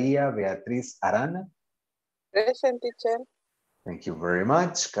 Carla María Beatriz Arana. Present, teacher. Thank you very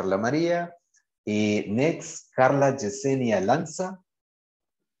much, Carla María. Next, Carla Yesenia Lanza.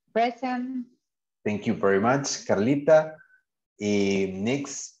 Present. Thank you very much, Carlita.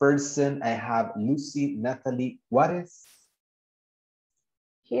 Next person, I have Lucy Natalie Juarez.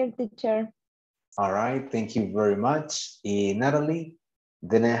 Here, teacher. All right, thank you very much, Natalie.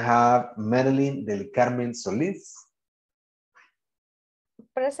 Then I have Madeline del Carmen Solis.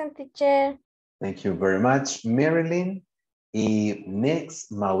 Present, teacher. Thank you very much, Marilyn.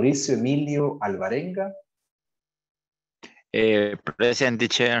 Next, Mauricio Emilio Alvarenga. Present,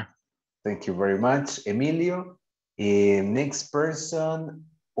 teacher. Thank you very much, Emilio. Next person,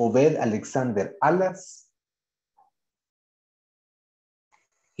 Obed Alexander Alas.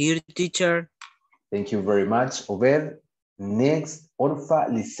 Here, teacher. Thank you very much, Obed. Next,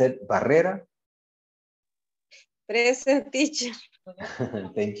 Orfa Lisette Barrera. Present, teacher.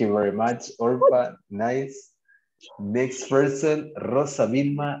 Thank you very much, Orfa. Nice. Next person, Rosa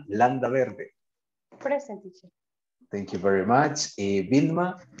Vilma Landa Verde. Present, teacher. Thank you very much,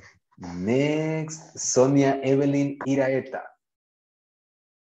 Vilma. Next, Sonia Evelyn Iraeta.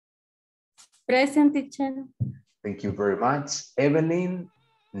 Present, teacher. Thank you very much, Evelyn.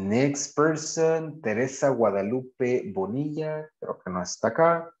 Next person, Teresa Guadalupe Bonilla. Creo que no está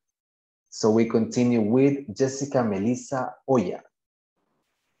acá. So we continue with Jessica Melissa Oya.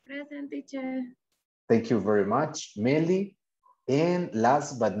 Present, teacher. Thank you very much, Meli. And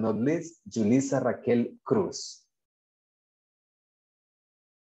last but not least, Julissa Raquel Cruz.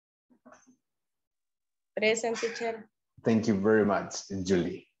 Present, teacher. Thank you very much,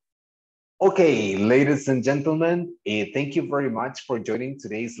 Julie. Okay, ladies and gentlemen, thank you very much for joining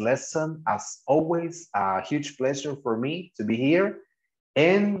today's lesson. As always, a huge pleasure for me to be here.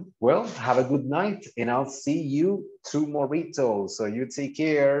 And well, have a good night, and I'll see you tomorrow. So you take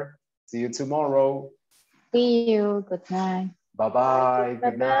care. See you tomorrow. See you. Good night. Bye-bye.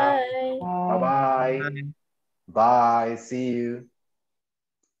 Good night. Bye-bye. Bye. See you.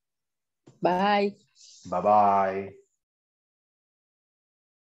 Bye. Bye-bye.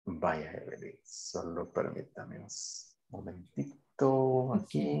 Vaya, Evelyn, solo permítame un momentito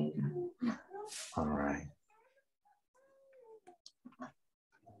aquí. All right.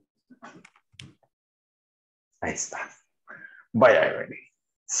 Ahí está. Vaya, Evelyn.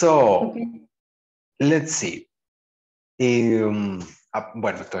 So, let's see.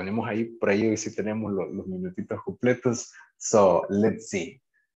 Bueno, tenemos ahí, por ahí si tenemos los minutitos completos. So, let's see.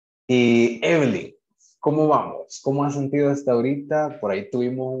 Evelyn, ¿cómo vamos? ¿Cómo has sentido hasta ahorita? Por ahí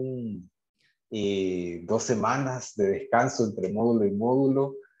tuvimos 2 semanas de descanso entre módulo y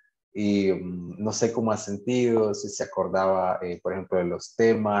módulo. Y no sé cómo has sentido, si se acordaba, por ejemplo, de los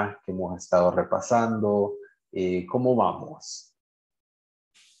temas que hemos estado repasando. ¿Cómo vamos?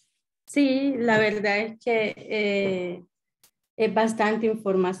 Sí, la verdad es que es bastante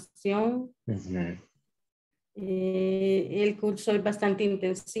información. El curso es bastante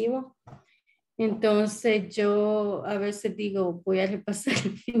intensivo. Entonces yo a veces digo, voy a repasar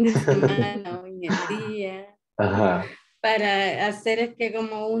el fin de semana o en el día. Ajá. Para hacer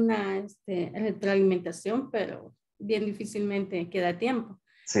como una retroalimentación, pero bien difícilmente queda tiempo.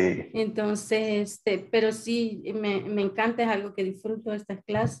 Sí. Entonces, pero sí, me encanta, es algo que disfruto de estas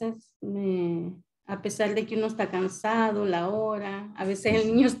clases. A pesar de que uno está cansado, la hora, a veces el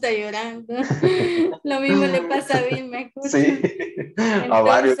niño está llorando. Lo mismo le pasa a Bill, me escucha. Sí, entonces, a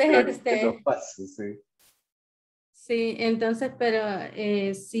varios que nos pasa, sí. Sí, entonces, pero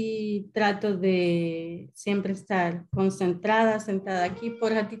sí trato de siempre estar concentrada, sentada aquí.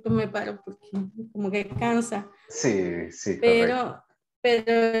 Por ratito me paro porque como que cansa. Sí, sí, pero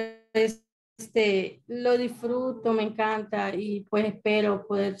lo disfruto, me encanta y pues espero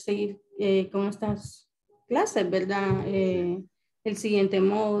poder seguir con estas clases, ¿verdad? El siguiente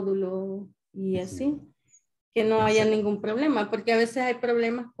módulo y así. Que no haya ningún problema, porque a veces hay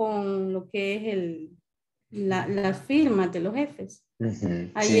problemas con lo que es las firmas de los jefes.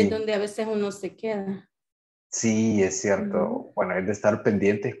 Ahí Sí. es donde a veces uno se queda. Sí, es cierto. Bueno, es de estar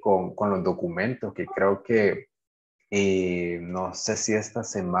pendientes con los documentos, que creo que no sé si esta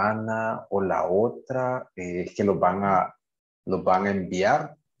semana o la otra es que los van a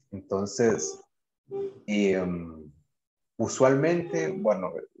enviar. Entonces, usualmente,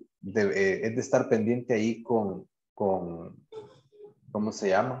 bueno, es de estar pendiente ahí con, ¿cómo se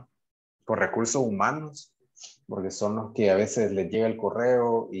llama? Con recursos humanos, porque son los que a veces les llega el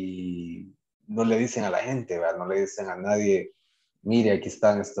correo y no le dicen a la gente, ¿verdad? No le dicen a nadie, mire, aquí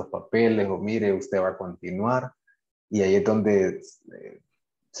están estos papeles, o mire, usted va a continuar. Y ahí es donde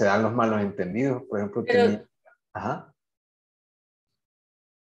se dan los malos entendidos. Por ejemplo, Pero, Ajá.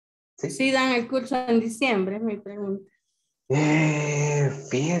 ¿Sí? ¿Sí dan el curso en diciembre? Es mi pregunta.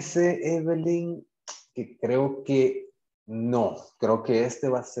 Fíjese, Evelyn, que creo que no. Creo que este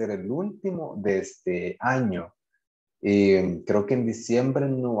va a ser el último de este año. Creo que en diciembre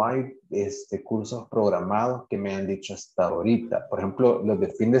no hay cursos programados que me han dicho hasta ahorita. Por ejemplo, los de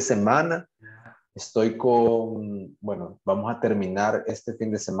fin de semana. Bueno, vamos a terminar este fin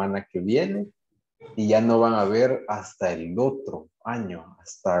de semana que viene y ya no van a ver hasta el otro año,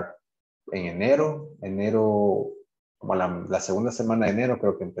 hasta en enero, como la segunda semana de enero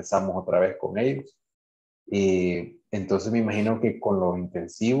creo que empezamos otra vez con ellos. Y entonces me imagino que con los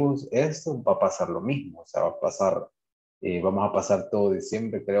intensivos esto va a pasar lo mismo, o sea, vamos a pasar todo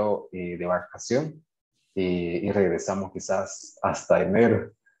diciembre creo de vacación y regresamos quizás hasta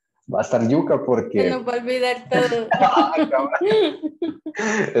enero. Va a estar yuca porque... Se nos va a olvidar todo.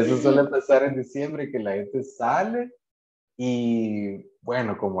 Eso suele pasar en diciembre, que la gente sale y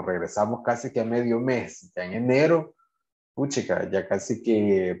bueno, como regresamos casi que a medio mes, ya en enero, puchica, ya casi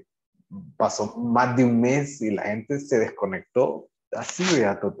que pasó más de un mes y la gente se desconectó así,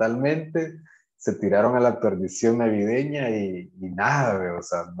 ya totalmente, se tiraron a la perdición navideña y nada, ¿ve? O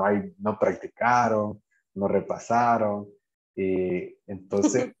sea, no practicaron, no repasaron, y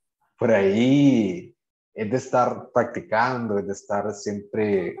entonces por ahí es de estar practicando, es de estar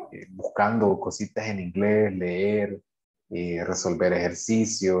siempre buscando cositas en inglés, leer, resolver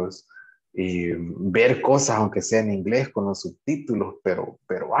ejercicios, ver cosas aunque sea en inglés con los subtítulos, pero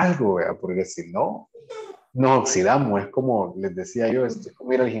algo, ¿verdad? Porque si no, nos oxidamos. Es como les decía yo, es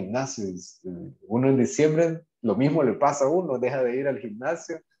como ir al gimnasio. Uno en diciembre, lo mismo le pasa a uno, deja de ir al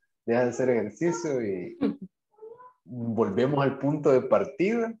gimnasio, deja de hacer ejercicio y volvemos al punto de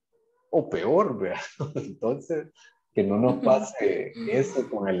partida o peor, ¿verdad? Entonces, que no nos pase eso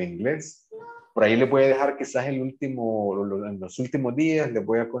con el inglés. Por ahí les voy a dejar quizás en los últimos días, les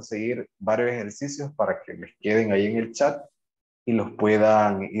voy a conseguir varios ejercicios para que les queden ahí en el chat y los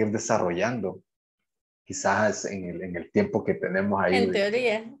puedan ir desarrollando. Quizás en el tiempo que tenemos ahí. En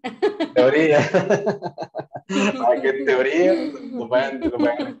teoría. Teoría. Para que en teoría lo vayan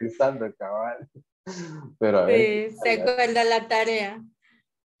analizando, cabal. Pero a ver. Sí, se acuerda la tarea.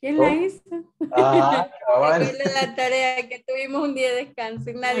 ¿Quién ¿Cómo? la hizo? Ajá, cabal. Se acuerda la tarea que tuvimos un día de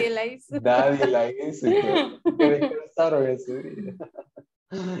descanso y nadie la hizo. Nadie la hizo. Que descansaron ese día.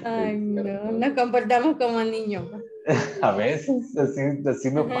 Ay, no, nos comportamos como niños. A veces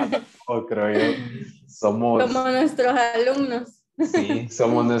así nos pasa, creo yo. Somos Como nuestros alumnos. Sí,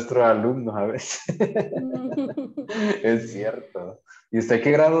 somos nuestros alumnos a veces. Es cierto. ¿Y usted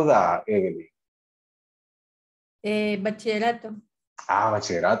qué grado da, Evelyn? Bachillerato. Ah,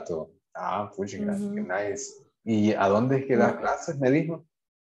 bachillerato. Ah, pucha, qué nice. ¿Y a dónde es que da clases, me dijo?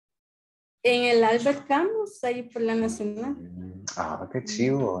 En el Albert Campus, ahí por la Nacional. Ah, qué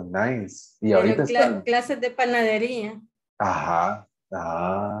chido, nice. Y Pero ahorita están... clases de panadería. Ajá.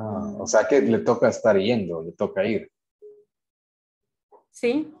 Ah, o sea que le toca estar yendo, le toca ir.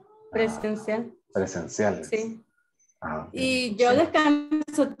 Sí, presencial. Presenciales. Sí. Ah, y yo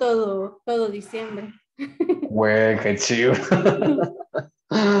descanso todo diciembre. Güey, qué chido.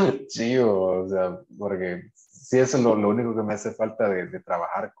 Chido, o sea, porque sí, eso es lo único que me hace falta de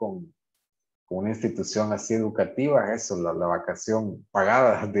trabajar con una institución así educativa, eso, la vacación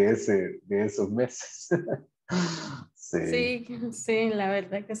pagada de esos meses. Sí. Sí, la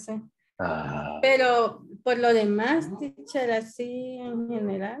verdad que sí. Ah. Pero por lo demás, teacher, así en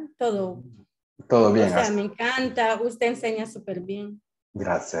general, todo Todo bien. O sea, me encanta, usted enseña súper bien.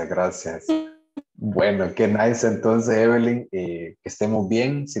 Gracias. Bueno, qué nice entonces, Evelyn, que estemos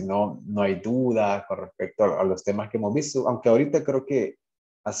bien, si no hay duda con respecto a los temas que hemos visto, aunque ahorita creo que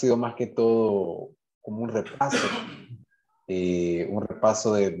ha sido más que todo como un repaso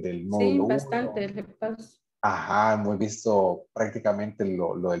del módulo 1. Sí, bastante repaso. Ajá, hemos visto prácticamente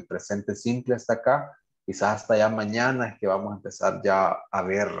lo del presente simple hasta acá, quizás hasta ya mañana es que vamos a empezar ya a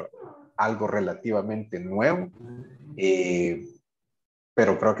ver algo relativamente nuevo,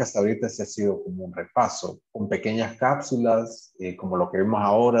 pero creo que hasta ahorita se ha sido como un repaso, con pequeñas cápsulas, como lo que vimos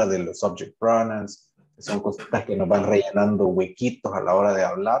ahora de los subject pronouns, que son cositas que nos van rellenando huequitos a la hora de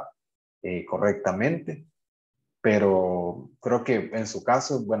hablar correctamente, pero creo que en su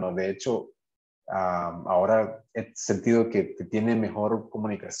caso, bueno, de hecho, ahora he sentido que tiene mejor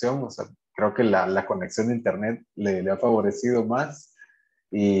comunicación, o sea, creo que la conexión de internet le ha favorecido más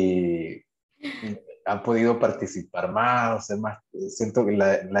y han podido participar más, o sea, más, siento que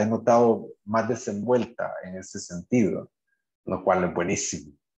la he notado más desenvuelta en ese sentido, lo cual es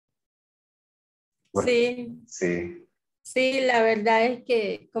buenísimo. Sí. Sí. Sí, la verdad es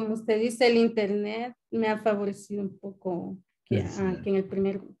que, como usted dice, el internet me ha favorecido un poco que en el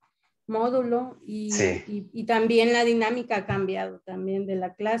primer módulo y también la dinámica ha cambiado también de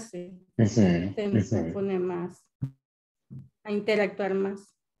la clase. Se pone más a interactuar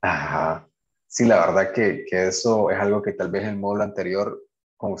más. Ajá. Sí, la verdad que eso es algo que tal vez en el módulo anterior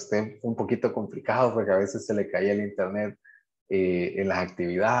con usted fue un poquito complicado porque a veces se le caía el internet en las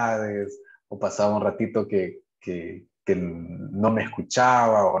actividades o pasaba un ratito que no me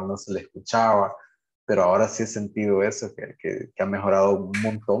escuchaba o no se le escuchaba, pero ahora sí he sentido eso, que ha mejorado un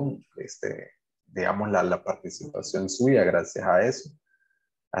montón, digamos, la participación suya gracias a eso.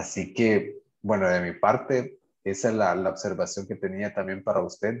 Así que, bueno, de mi parte, esa es la observación que tenía también para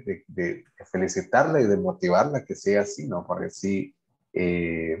usted, de felicitarla y de motivarla que siga así, ¿no? Porque sí,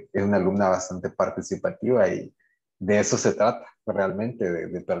 es una alumna bastante participativa y de eso se trata realmente,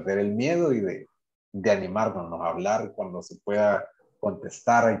 de perder el miedo y de animarnos a hablar cuando se pueda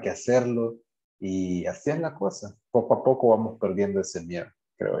contestar, hay que hacerlo y así es la cosa. Poco a poco vamos perdiendo ese miedo,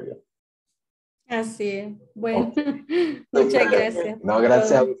 creo yo. Así es. Bueno, muchas gracias. No,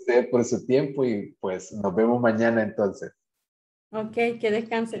 gracias a usted por su tiempo y pues nos vemos mañana entonces. Ok, que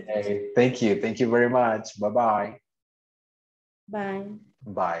descanse. Thank you very much. Bye bye. Bye.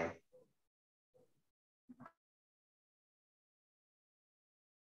 Bye.